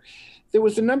out there, there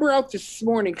was a number out this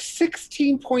morning,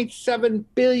 $16.7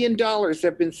 billion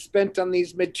have been spent on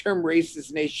these midterm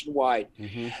races nationwide.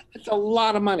 That's a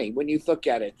lot of money when you look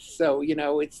at it. So, you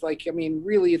know, it's like, I mean,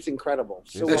 really, it's incredible.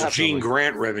 So that's Gene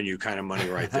Grant revenue kind of money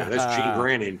right there. That's Gene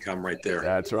Grant income right there.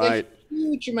 That's right. A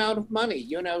huge amount of money,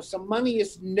 you know, so money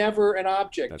is never an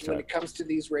object when it comes to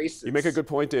these races. You make a good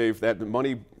point, Dave, that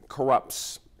money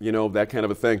corrupts. You know, that kind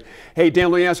of a thing. Hey, Dan,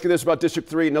 let me ask you this about District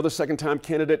 3. Another second-time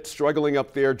candidate struggling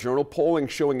up there. Journal polling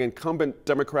showing incumbent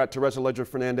Democrat Teresa Leger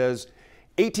Fernandez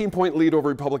 18-point lead over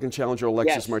Republican challenger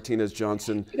Alexis Martinez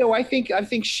Johnson. You know, I think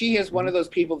she is one of those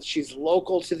people that she's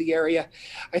local to the area.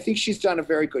 I think she's done a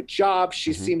very good job.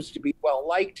 She seems to be well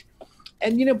liked.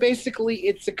 And, you know, basically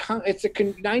it's a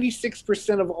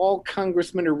 96% of all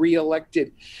congressmen are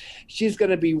reelected. She's going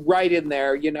to be right in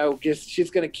there, you know, just she's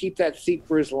going to keep that seat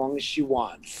for as long as she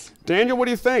wants. Daniel, what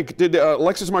do you think? Did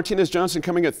Alexis Martinez Johnson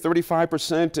coming at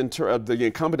 35% and the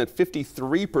incumbent at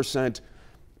 53%?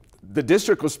 The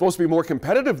district was supposed to be more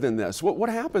competitive than this. What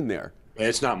happened there?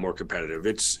 It's not more competitive.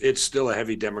 It's still a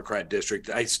heavy Democrat district.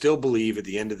 I still believe at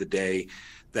the end of the day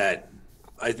that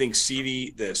I think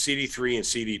the CD3 and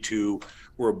CD2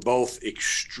 were both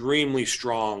extremely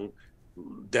strong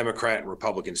Democrat and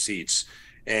Republican seats.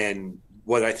 And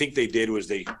what I think they did was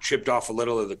they chipped off a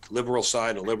little of the liberal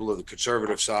side and a little of the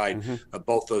conservative side of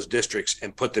both those districts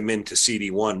and put them into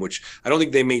CD1, which I don't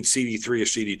think they made CD3 or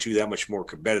CD2 that much more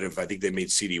competitive. I think they made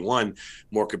CD1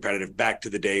 more competitive back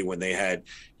to the day when they had,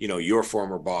 you know, your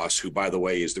former boss, who, by the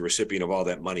way, is the recipient of all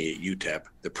that money at UTEP,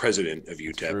 the president of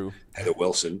UTEP, Heather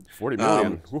Wilson. 40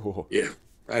 million. Yeah.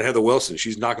 Heather Wilson,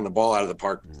 she's knocking the ball out of the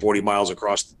park 40 miles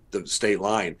across the state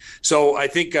line. So I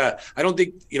think, I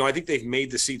think they've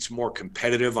made the seats more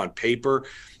competitive on paper.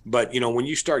 But, you know, when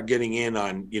you start getting in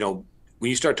on, you know, when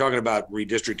you start talking about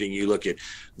redistricting, you look at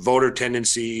voter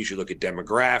tendencies, you look at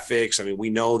demographics. I mean, we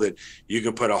know that you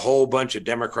can put a whole bunch of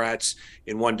Democrats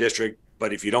in one district,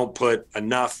 but if you don't put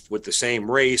enough with the same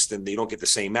race, then you don't get the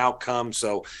same outcome.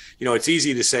 So, you know, it's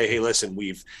easy to say, hey, listen,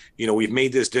 we've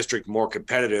made this district more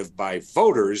competitive by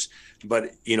voters, but,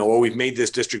 you know, or we've made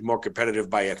this district more competitive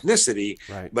by ethnicity.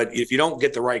 Right. But if you don't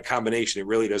get the right combination, it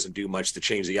really doesn't do much to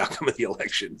change the outcome of the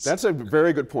elections. That's a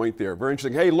very good point there. Very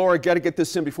interesting. Hey, Laura, got to get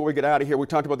this in before we get out of here. We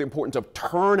talked about the importance of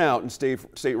turnout in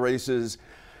state races.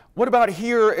 What about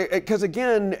here? Because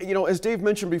again, you know, as Dave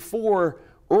mentioned before,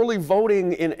 early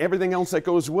voting and everything else that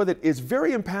goes with it is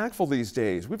very impactful these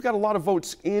days. We've got a lot of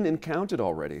votes in and counted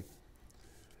already.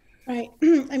 Right.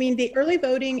 I mean, the early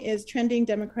voting is trending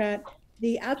Democrat.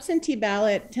 The absentee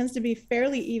ballot tends to be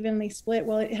fairly evenly split.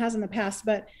 Well, it has in the past,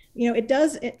 but, you know,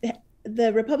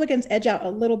 the Republicans edge out a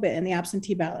little bit in the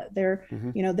absentee ballot. They're,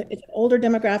 you know, it's an older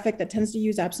demographic that tends to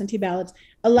use absentee ballots.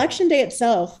 Election day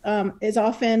itself is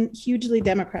often hugely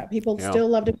Democrat. People still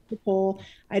love to go to the poll.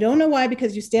 I don't know why,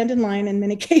 because you stand in line in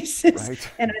many cases,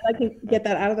 and I like to get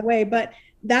that out of the way. But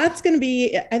that's going to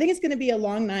be, I think it's going to be a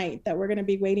long night that we're going to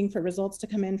be waiting for results to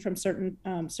come in from certain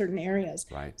areas.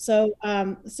 Right. So,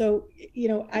 you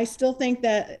know, I still think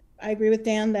that I agree with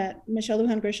Dan that Michelle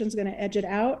Lujan Grisham is going to edge it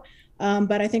out.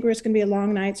 But I think we're just going to be a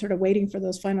long night sort of waiting for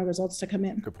those final results to come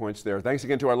in. Good points there. Thanks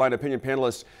again to our line opinion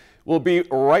panelists. We'll be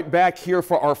right back here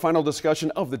for our final discussion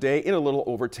of the day in a little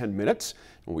over 10 minutes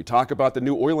when we talk about the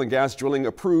new oil and gas drilling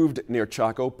approved near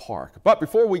Chaco Park. But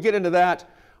before we get into that,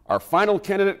 our final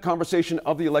candidate conversation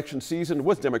of the election season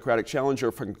with Democratic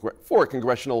challenger for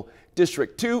Congressional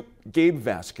District 2, Gabe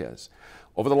Vasquez.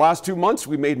 Over the last 2 months,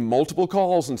 we made multiple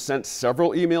calls and sent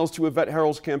several emails to Yvette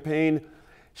Herrell's campaign.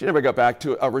 She never got back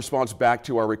to a response back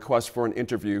to our request for an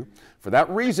interview. For that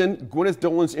reason, Gwyneth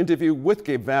Doland's interview with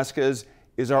Gabe Vasquez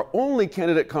is our only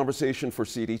candidate conversation for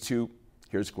CD2.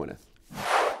 Here's Gwyneth.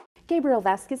 Gabriel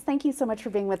Vasquez, thank you so much for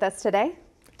being with us today.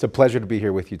 It's a pleasure to be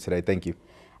here with you today. Thank you.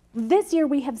 This year,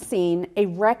 we have seen a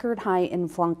record high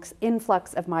influx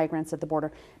of migrants at the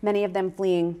border, many of them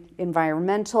fleeing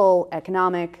environmental,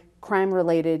 economic,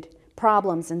 crime-related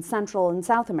problems in Central and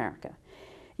South America.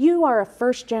 You are a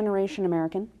first-generation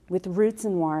American with roots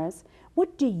in Juarez.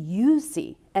 What do you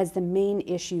see as the main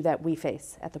issue that we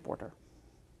face at the border?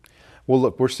 Well,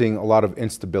 look, we're seeing a lot of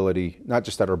instability, not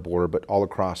just at our border, but all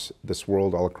across this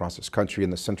world, all across this country, in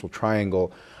the Central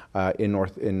Triangle,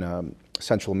 in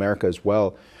Central America as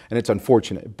well. And it's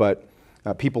unfortunate, but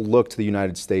people look to the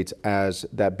United States as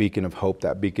that beacon of hope,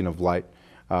 that beacon of light,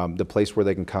 the place where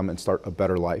they can come and start a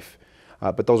better life.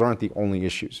 But those aren't the only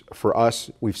issues. For us,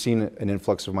 we've seen an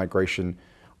influx of migration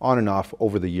on and off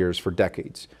over the years for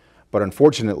decades. But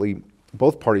unfortunately,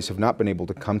 both parties have not been able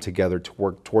to come together to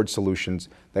work towards solutions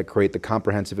that create the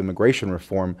comprehensive immigration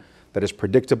reform that is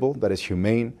predictable, that is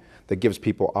humane, that gives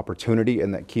people opportunity,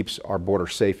 and that keeps our border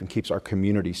safe and keeps our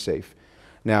community safe.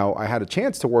 Now, I had a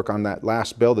chance to work on that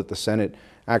last bill that the Senate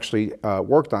actually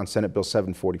worked on, Senate Bill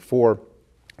 744.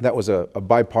 That was a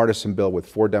bipartisan bill with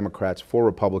 4 Democrats, 4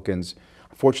 Republicans.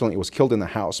 Unfortunately, it was killed in the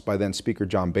House by then Speaker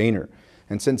John Boehner.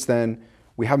 And since then,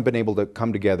 we haven't been able to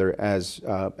come together as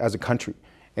a country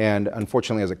and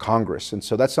unfortunately as a Congress. And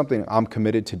so that's something I'm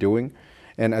committed to doing.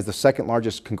 And as the second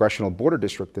largest congressional border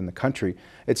district in the country,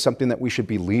 it's something that we should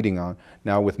be leading on.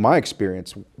 Now, with my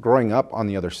experience growing up on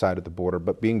the other side of the border,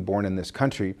 but being born in this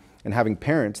country and having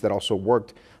parents that also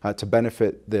worked to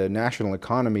benefit the national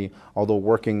economy, although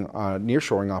working on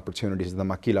nearshoring opportunities in the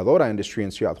maquiladora industry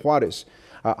in Ciudad Juarez,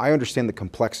 I understand the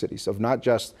complexities of not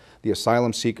just the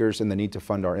asylum seekers and the need to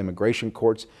fund our immigration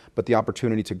courts, but the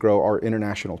opportunity to grow our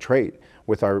international trade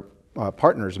with our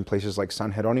partners in places like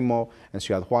San Jeronimo and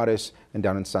Ciudad Juarez and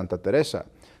down in Santa Teresa.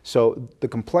 So the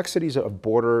complexities of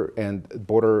border and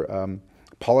border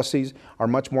policies are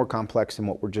much more complex than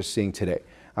what we're just seeing today.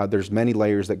 There's many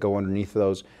layers that go underneath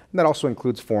those, and that also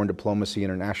includes foreign diplomacy,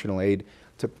 international aid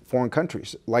to foreign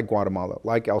countries like Guatemala,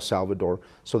 like El Salvador,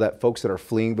 so that folks that are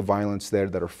fleeing the violence there,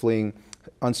 that are fleeing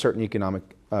uncertain economic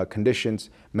conditions,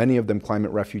 many of them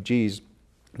climate refugees,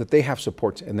 that they have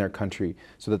supports in their country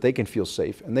so that they can feel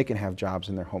safe and they can have jobs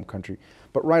in their home country.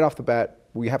 But right off the bat,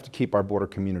 we have to keep our border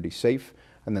community safe.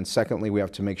 And then secondly, we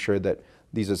have to make sure that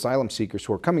these asylum seekers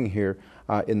who are coming here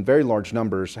in very large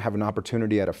numbers have an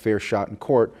opportunity at a fair shot in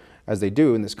court, as they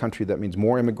do in this country. That means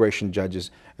more immigration judges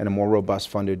and a more robust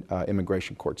funded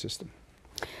immigration court system.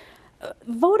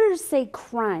 Voters say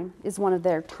crime is one of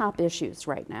their top issues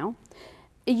right now.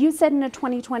 You said in a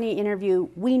 2020 interview,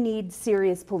 we need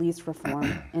serious police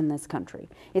reform in this country.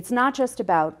 It's not just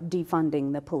about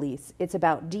defunding the police. It's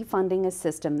about defunding a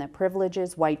system that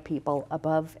privileges white people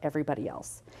above everybody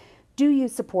else. Do you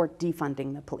support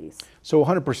defunding the police? So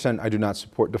 100% I do not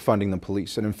support defunding the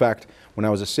police. And in fact, when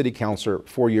I was a city councilor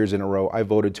 4 years in a row, I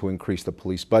voted to increase the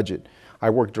police budget.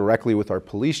 I worked directly with our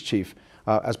police chief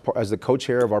as the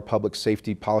co-chair of our Public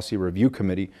Safety Policy Review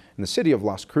Committee in the city of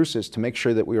Las Cruces to make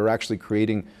sure that we were actually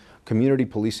creating community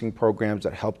policing programs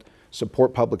that helped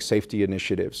support public safety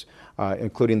initiatives,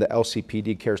 including the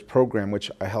LCPD Cares program, which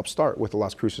I helped start with the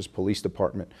Las Cruces Police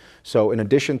Department. So in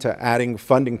addition to adding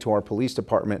funding to our police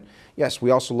department, yes,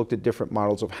 we also looked at different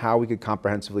models of how we could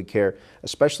comprehensively care,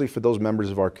 especially for those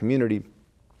members of our community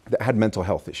that had mental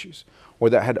health issues or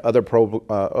that had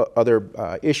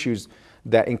other issues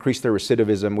that increased their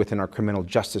recidivism within our criminal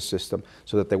justice system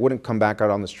so that they wouldn't come back out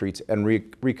on the streets and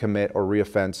recommit or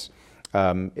reoffense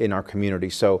in our community.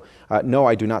 So no,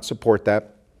 I do not support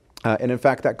that. And in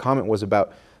fact, that comment was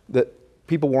about that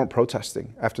people weren't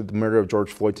protesting after the murder of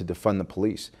George Floyd to defund the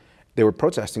police. They were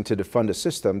protesting to defund a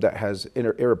system that has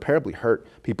irreparably hurt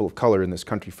people of color in this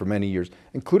country for many years,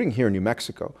 including here in New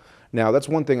Mexico. Now, that's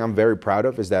one thing I'm very proud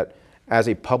of, is that as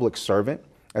a public servant,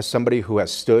 as somebody who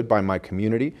has stood by my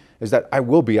community, is that I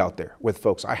will be out there with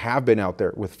folks. I have been out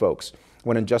there with folks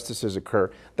when injustices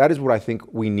occur. That is what I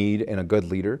think we need in a good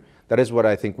leader. That is what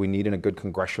I think we need in a good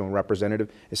congressional representative,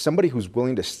 is somebody who's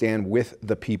willing to stand with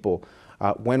the people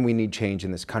when we need change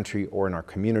in this country or in our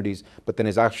communities, but then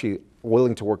is actually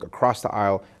willing to work across the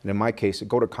aisle, and in my case,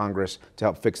 go to Congress to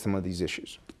help fix some of these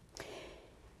issues.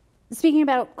 Speaking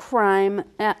about crime,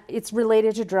 it's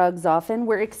related to drugs often.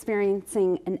 We're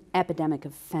experiencing an epidemic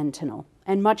of fentanyl,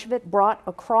 and much of it brought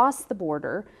across the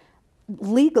border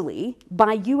legally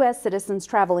by U.S. citizens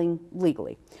traveling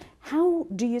legally. How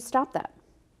do you stop that?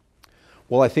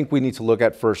 Well, I think we need to look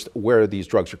at first where these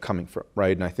drugs are coming from,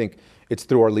 right? And I think it's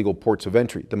through our legal ports of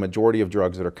entry. The majority of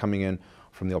drugs that are coming in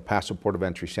from the El Paso port of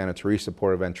entry, Santa Teresa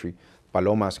port of entry,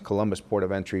 Palomas, Columbus port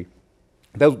of entry,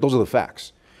 those are the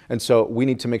facts. And so we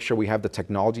need to make sure we have the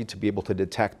technology to be able to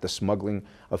detect the smuggling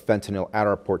of fentanyl at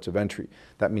our ports of entry.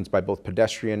 That means by both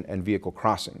pedestrian and vehicle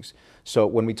crossings. So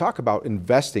when we talk about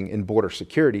investing in border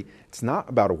security, it's not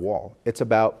about a wall. It's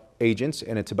about agents,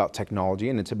 and it's about technology,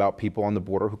 and it's about people on the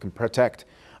border who can protect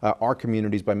our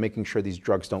communities by making sure these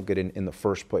drugs don't get in the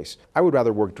first place. I would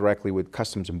rather work directly with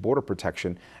Customs and Border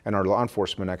Protection and our law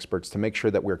enforcement experts to make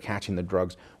sure that we're catching the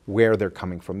drugs where they're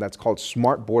coming from. That's called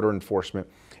smart border enforcement.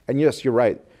 And yes, you're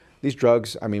right. These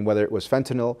drugs, I mean, whether it was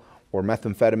fentanyl or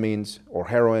methamphetamines or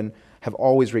heroin, have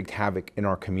always wreaked havoc in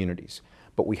our communities.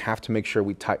 But we have to make sure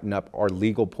we tighten up our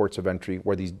legal ports of entry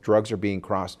where these drugs are being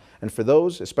crossed. And for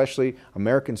those, especially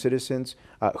American citizens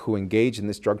who engage in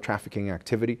this drug trafficking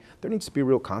activity, there needs to be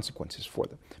real consequences for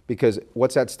them. Because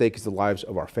what's at stake is the lives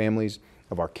of our families,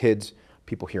 of our kids,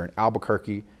 people here in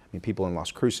Albuquerque, people in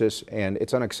Las Cruces, and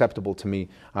it's unacceptable to me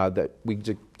that we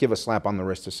give a slap on the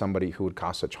wrist to somebody who would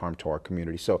cause such harm to our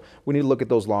community. So we need to look at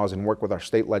those laws and work with our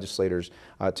state legislators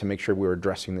to make sure we're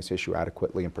addressing this issue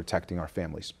adequately and protecting our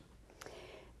families.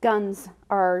 Guns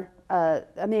are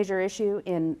a major issue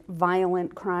in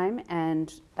violent crime,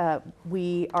 and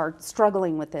we are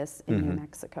struggling with this in New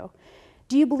Mexico.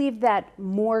 Do you believe that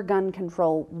more gun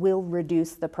control will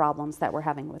reduce the problems that we're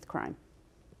having with crime?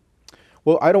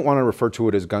 Well, I don't want to refer to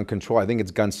it as gun control. I think it's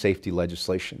gun safety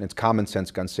legislation. It's common sense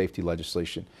gun safety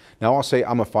legislation. Now, I'll say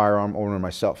I'm a firearm owner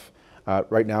myself.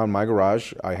 Right now in my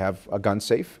garage, I have a gun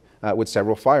safe with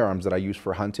several firearms that I use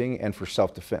for hunting and for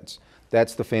self-defense.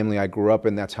 That's the family I grew up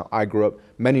in. That's how I grew up.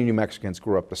 Many New Mexicans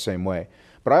grew up the same way.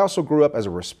 But I also grew up as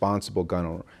a responsible gun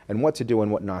owner and what to do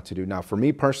and what not to do. Now, for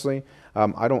me personally,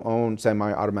 I don't own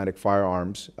semi-automatic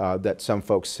firearms that some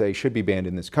folks say should be banned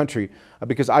in this country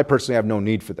because I personally have no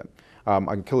need for them. I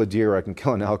can kill a deer, I can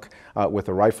kill an elk with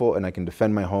a rifle, and I can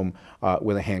defend my home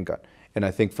with a handgun. And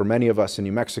I think for many of us in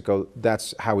New Mexico,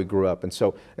 that's how we grew up. And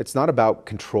so it's not about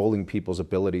controlling people's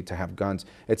ability to have guns.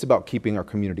 It's about keeping our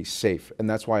community safe. And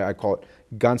that's why I call it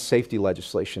gun safety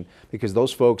legislation, because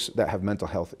those folks that have mental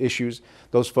health issues,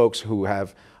 those folks who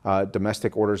have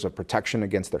domestic orders of protection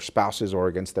against their spouses or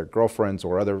against their girlfriends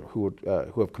or other who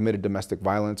have committed domestic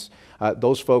violence,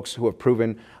 those folks who have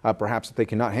proven perhaps that they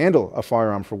cannot handle a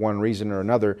firearm for one reason or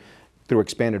another, through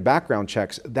expanded background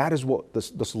checks, that is what the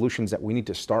solutions that we need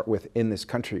to start with in this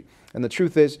country. And the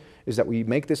truth is that we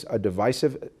make this a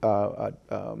divisive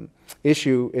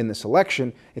issue in this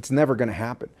election, it's never going to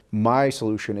happen. My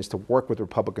solution is to work with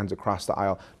Republicans across the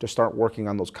aisle to start working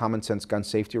on those common sense gun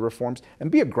safety reforms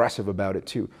and be aggressive about it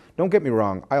too. Don't get me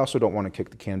wrong, I also don't want to kick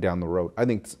the can down the road. I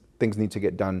think things need to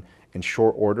get done in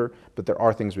short order, but there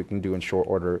are things we can do in short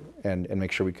order and make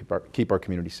sure we keep our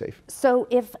community safe. So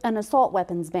if an assault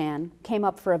weapons ban came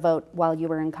up for a vote while you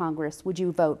were in Congress, would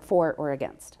you vote for or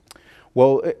against?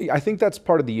 Well, I think that's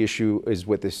part of the issue is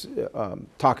with this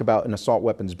talk about an assault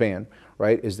weapons ban,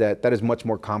 right, is that is much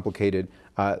more complicated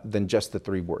than just the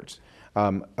three words.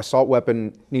 Assault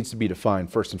weapon needs to be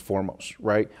defined first and foremost,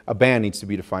 right? A ban needs to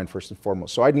be defined first and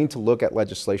foremost. So I need to look at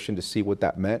legislation to see what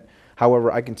that meant.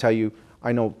 However, I can tell you,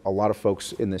 I know a lot of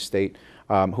folks in this state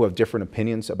who have different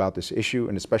opinions about this issue,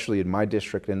 and especially in my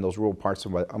district, in those rural parts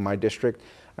of my district,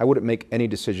 I wouldn't make any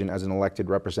decision as an elected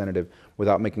representative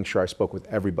without making sure I spoke with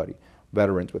everybody,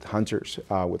 veterans, with hunters,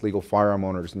 with legal firearm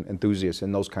owners and enthusiasts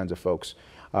and those kinds of folks.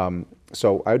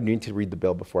 So I would need to read the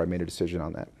bill before I made a decision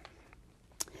on that.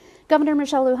 Governor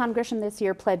Michelle Lujan Grisham this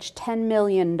year pledged $10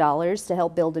 million to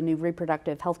help build a new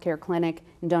reproductive health care clinic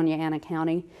in Doña Ana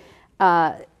County.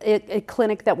 A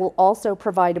clinic that will also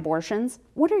provide abortions.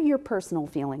 What are your personal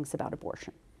feelings about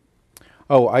abortion?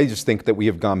 Oh, I just think that we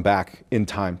have gone back in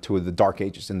time to the dark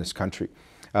ages in this country.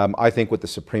 I think what the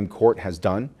Supreme Court has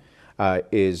done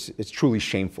is truly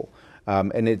shameful.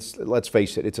 And let's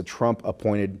face it, it's a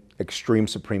Trump-appointed extreme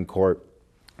Supreme Court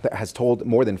that has told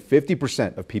more than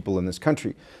 50% of people in this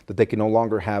country that they can no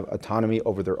longer have autonomy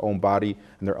over their own body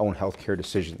and their own health care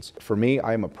decisions. For me,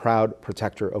 I am a proud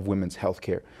protector of women's health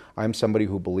care. I'm somebody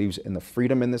who believes in the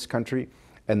freedom in this country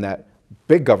and that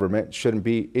big government shouldn't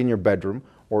be in your bedroom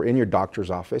or in your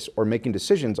doctor's office or making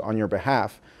decisions on your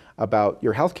behalf about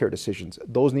your health care decisions.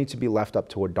 Those need to be left up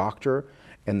to a doctor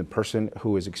and the person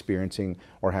who is experiencing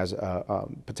or has a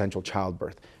potential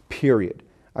childbirth, period.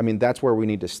 I mean, that's where we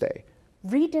need to stay.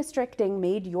 Redistricting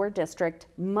made your district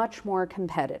much more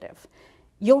competitive.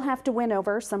 You'll have to win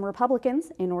over some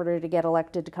Republicans in order to get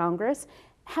elected to Congress.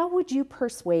 How would you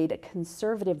persuade a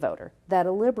conservative voter that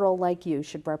a liberal like you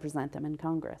should represent them in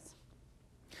Congress?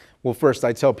 Well, first,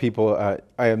 I tell people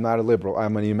I am not a liberal.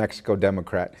 I'm a New Mexico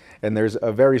Democrat. And there's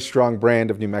a very strong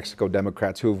brand of New Mexico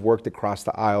Democrats who have worked across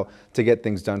the aisle to get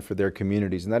things done for their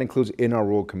communities. And that includes in our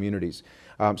rural communities.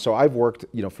 So I've worked,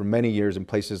 for many years in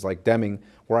places like Deming,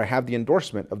 where I have the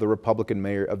endorsement of the Republican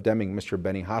mayor of Deming, Mr.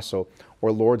 Benny Hasso, or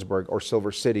Lordsburg, or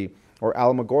Silver City, or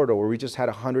Alamogordo, where we just had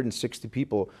 160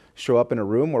 people show up in a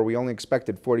room where we only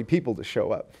expected 40 people to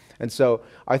show up. And so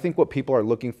I think what people are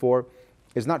looking for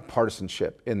is not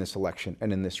partisanship in this election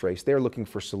and in this race. They're looking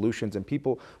for solutions and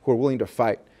people who are willing to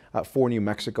fight for New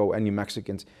Mexico and New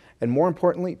Mexicans. And more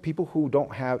importantly, people who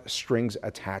don't have strings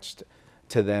attached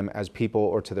to them as people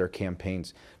or to their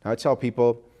campaigns. Now I tell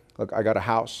people, look, I got a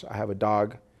house, I have a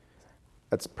dog.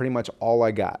 That's pretty much all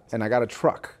I got. And I got a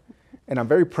truck. And I'm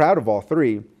very proud of all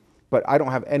three, but I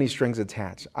don't have any strings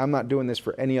attached. I'm not doing this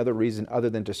for any other reason other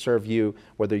than to serve you,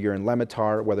 whether you're in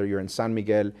Lemitar, whether you're in San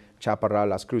Miguel, Chaparral,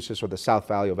 Las Cruces, or the South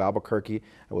Valley of Albuquerque.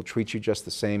 I will treat you just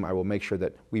the same. I will make sure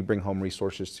that we bring home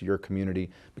resources to your community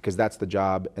because that's the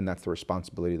job and that's the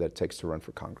responsibility that it takes to run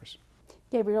for Congress.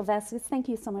 Gabriel Vasquez, thank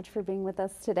you so much for being with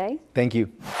us today. Thank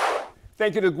you.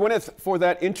 Thank you to Gwyneth for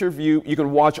that interview. You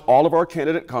can watch all of our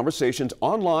candidate conversations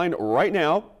online right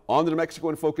now on the New Mexico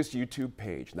in Focus YouTube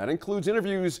page. And that includes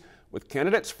interviews with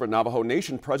candidates for Navajo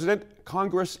Nation President,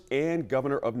 Congress, and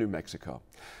Governor of New Mexico.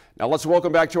 Now let's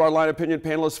welcome back to our Line Opinion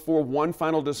panelists for one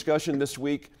final discussion this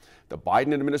week. The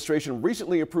Biden administration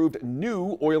recently approved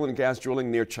new oil and gas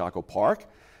drilling near Chaco Park.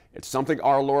 It's something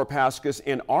our Laura Paskus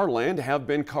and our land have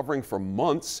been covering for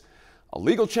months. A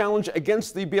legal challenge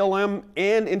against the BLM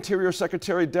and Interior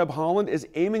Secretary Deb Haaland is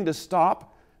aiming to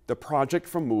stop the project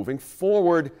from moving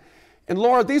forward. And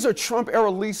Laura, these are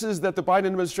Trump-era leases that the Biden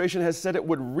administration has said it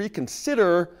would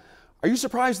reconsider. Are you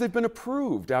surprised they've been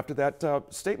approved after that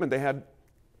statement they had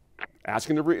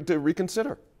asking to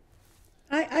reconsider?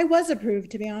 I was approved,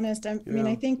 to be honest. I mean,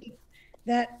 I think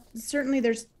that certainly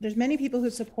there's many people who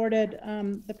supported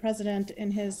the president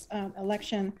in his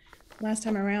election last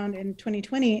time around in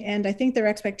 2020, and I think their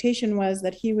expectation was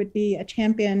that he would be a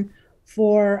champion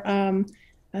for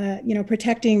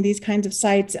protecting these kinds of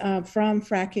sites from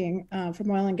fracking,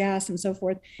 from oil and gas and so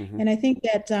forth. And I think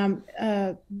that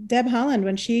Deb Haaland,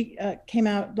 when she came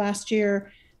out last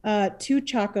year to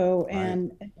Chaco,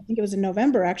 and I think it was in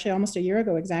November, actually almost a year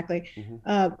ago exactly,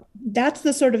 that's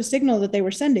the sort of signal that they were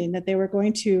sending, that they were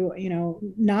going to,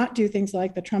 not do things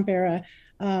like the Trump era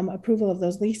approval of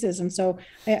those leases. And so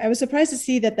I was surprised to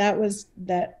see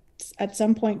that at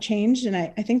some point changed. And I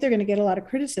think they're going to get a lot of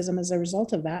criticism as a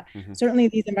result of that. Certainly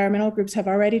these environmental groups have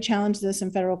already challenged this in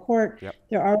federal court.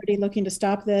 They're already looking to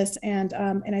stop this. And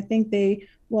I think they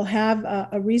will have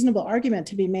a reasonable argument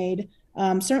to be made,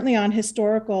 certainly on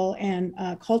historical and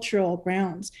cultural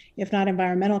grounds, if not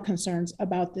environmental concerns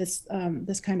about this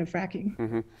kind of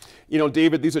fracking.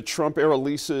 David, these are Trump-era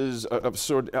leases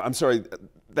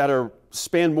that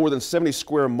span more than 70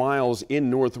 square miles in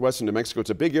northwestern New Mexico. It's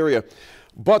a big area.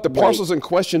 But the parcels in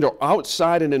question are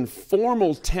outside an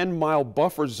informal 10-mile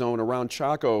buffer zone around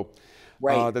Chaco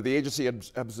that the agency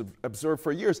has observed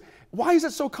for years. Why is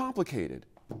it so complicated?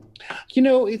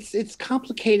 It's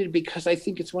complicated because I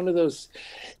think it's one of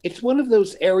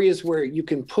those areas where you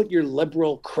can put your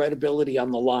liberal credibility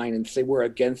on the line and say we're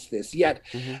against this. Yet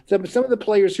some of the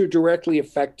players who are directly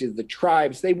affected, the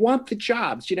tribes, they want the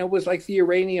jobs. It was like the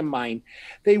uranium mine.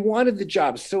 They wanted the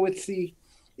jobs. So it's the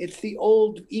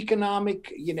old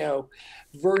economic,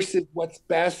 versus what's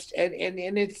best. And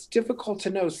it's difficult to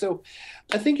know. So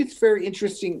I think it's very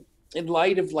interesting in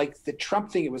light of the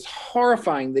Trump thing. It was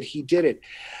horrifying that he did it.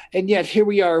 And yet here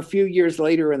we are a few years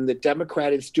later and the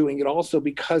Democrat is doing it also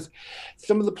because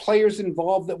some of the players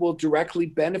involved that will directly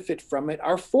benefit from it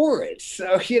are for it.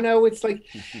 So, it's like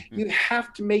you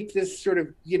have to make this sort of,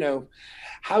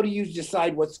 how do you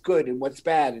decide what's good and what's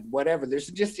bad and whatever? There's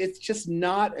just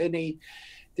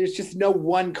no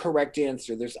one correct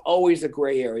answer. There's always a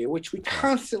gray area, which we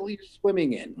constantly are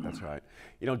swimming in. That's right.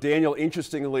 Daniel,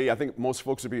 interestingly, I think most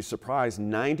folks would be surprised,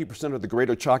 90% of the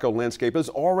greater Chaco landscape is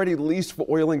already leased for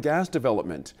oil and gas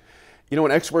development.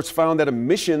 And experts found that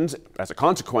emissions, as a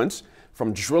consequence,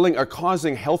 from drilling are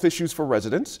causing health issues for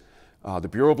residents. The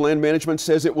Bureau of Land Management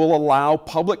says it will allow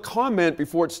public comment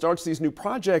before it starts these new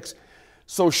projects.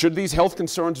 So should these health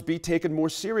concerns be taken more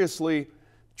seriously?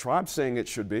 Tribe's saying it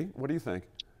should be. What do you think?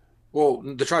 Well,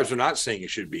 the tribes are not saying it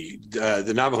should be.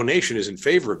 The Navajo Nation is in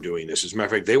favor of doing this. As a matter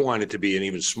of fact, they want it to be an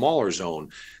even smaller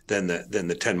zone than the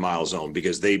 10-mile zone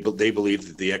because they believe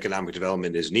that the economic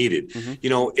development is needed.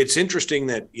 It's interesting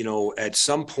that, at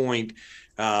some point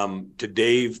to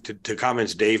Dave, to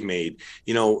comments Dave made,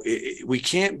 we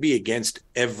can't be against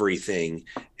everything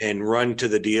and run to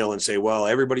the deal and say, well,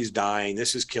 everybody's dying.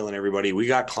 This is killing everybody. We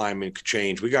got climate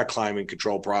change. We got climate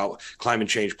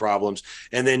change problems.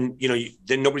 And then,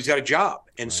 then nobody's got a job.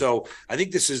 And so I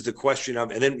think this is the question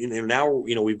of, and then now,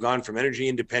 we've gone from energy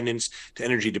independence to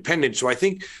energy dependence. So I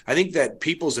think that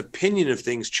people's opinion of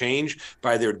things change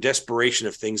by their desperation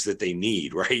of things that they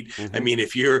need, right? I mean,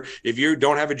 if you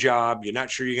don't have a job, you're not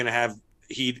sure you're going to have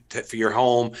heat for your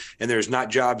home, and there's not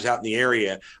jobs out in the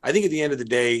area. I think at the end of the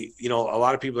day, a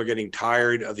lot of people are getting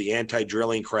tired of the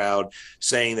anti-drilling crowd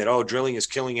saying that, oh, drilling is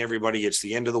killing everybody, it's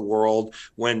the end of the world,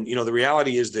 when, the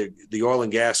reality is that the oil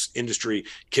and gas industry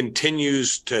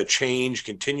continues to change,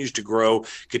 continues to grow,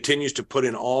 continues to put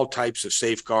in all types of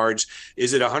safeguards.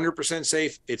 Is it 100%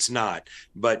 safe? It's not.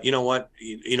 But you know what?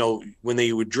 When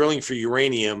they were drilling for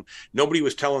uranium, nobody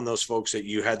was telling those folks that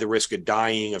you had the risk of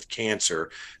dying of cancer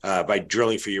by drilling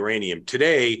for uranium.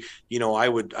 Today, I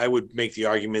would make the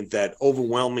argument that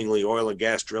overwhelmingly oil and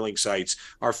gas drilling sites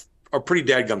are pretty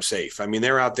dadgum safe. I mean,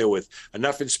 they're out there with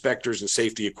enough inspectors and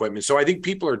safety equipment. So I think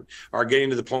people are getting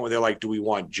to the point where they're like, do we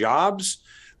want jobs?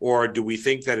 Or do we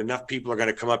think that enough people are going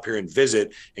to come up here and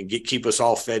visit and keep us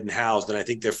all fed and housed? And I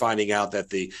think they're finding out that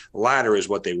the latter is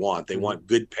what they want. They want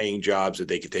good paying jobs that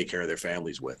they can take care of their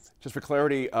families with. Just for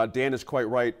clarity, Dan is quite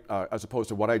right, as opposed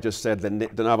to what I just said. The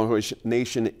Navajo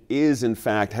Nation is, in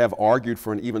fact, have argued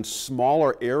for an even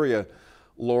smaller area,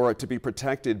 Laura, to be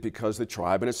protected because the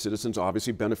tribe and its citizens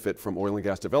obviously benefit from oil and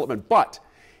gas development. But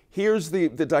here's the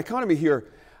dichotomy here.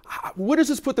 Where does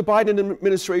this put the Biden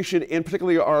administration, and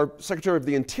particularly our Secretary of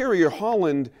the Interior,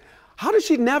 Holland? How does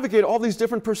she navigate all these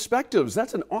different perspectives?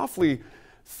 That's an awfully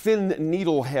thin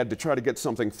needle head to try to get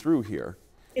something through here.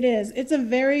 It is. It's a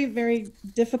very, very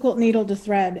difficult needle to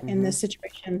thread in this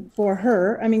situation for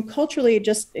her. I mean, culturally,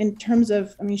 just in terms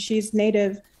of, she's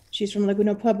native, she's from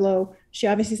Laguna Pueblo. She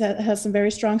obviously has some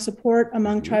very strong support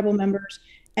among tribal members.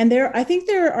 And I think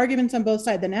there are arguments on both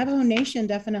sides. The Navajo Nation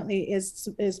definitely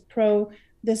is pro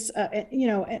this,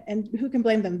 and who can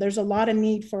blame them? There's a lot of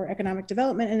need for economic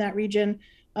development in that region.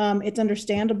 It's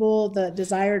understandable, the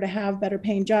desire to have better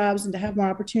paying jobs and to have more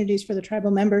opportunities for the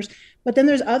tribal members. But then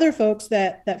there's other folks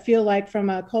that feel like, from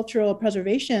a cultural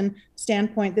preservation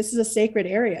standpoint, this is a sacred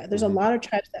area. There's a lot of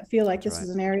tribes that feel like this is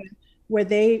an area where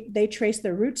they trace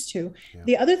their roots to. Yeah.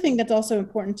 The other thing that's also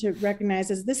important to recognize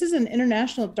is this is an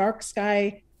international dark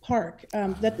sky park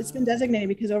that it's been designated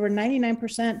because over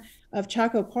 99% of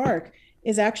Chaco Park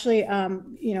is actually,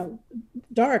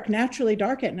 dark, naturally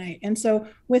dark at night. And so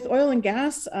with oil and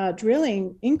gas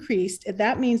drilling increased,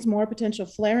 that means more potential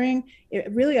flaring.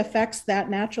 It really affects that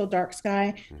natural dark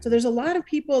sky. So there's a lot of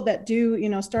people that do,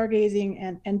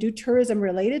 stargazing and do tourism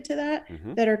related to that,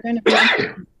 that are going to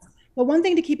be. But one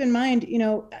thing to keep in mind,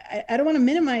 I don't want to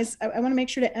minimize, I want to make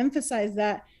sure to emphasize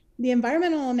that the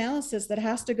environmental analysis that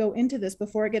has to go into this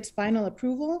before it gets final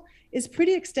approval is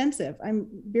pretty extensive.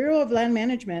 Bureau of Land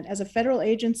Management, as a federal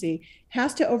agency,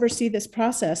 has to oversee this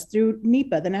process through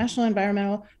NEPA, the National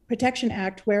Environmental Protection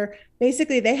Act, where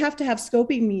basically they have to have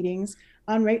scoping meetings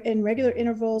in regular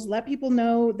intervals, let people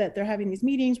know that they're having these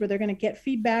meetings where they're going to get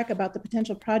feedback about the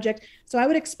potential project. So I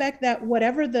would expect that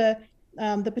whatever the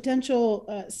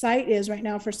potential site is right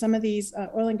now for some of these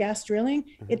oil and gas drilling,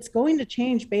 it's going to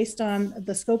change based on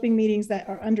the scoping meetings that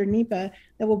are under NEPA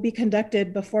that will be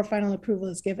conducted before final approval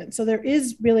is given. So there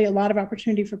is really a lot of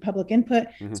opportunity for public input.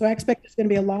 So I expect there's going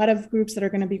to be a lot of groups that are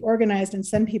going to be organized and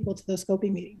send people to those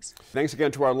scoping meetings. Thanks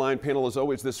again to our line panel as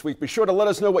always this week. Be sure to let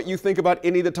us know what you think about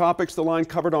any of the topics the line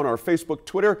covered on our Facebook,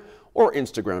 Twitter, or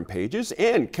Instagram pages,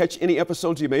 and catch any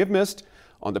episodes you may have missed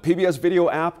on the PBS video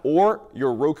app or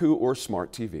your Roku or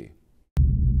smart TV.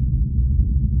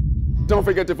 Don't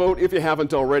forget to vote if you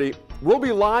haven't already. We'll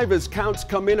be live as counts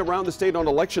come in around the state on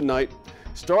election night.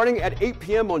 Starting at 8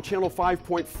 p.m. on Channel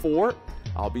 5.4,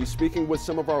 I'll be speaking with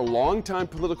some of our longtime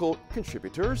political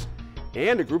contributors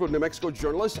and a group of New Mexico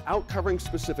journalists out covering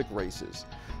specific races.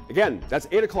 Again, that's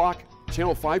 8 o'clock,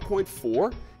 Channel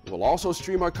 5.4. We'll also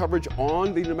stream our coverage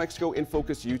on the New Mexico in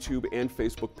Focus YouTube and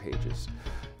Facebook pages.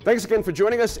 Thanks again for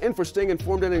joining us and for staying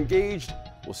informed and engaged.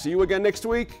 We'll see you again next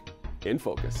week in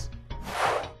Focus.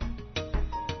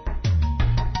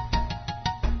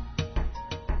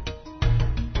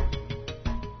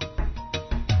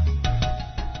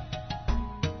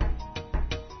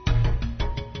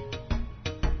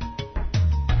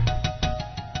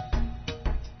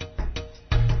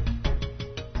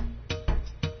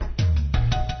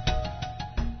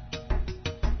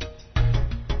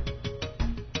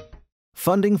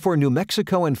 Funding for New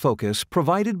Mexico in Focus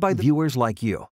provided by viewers like you.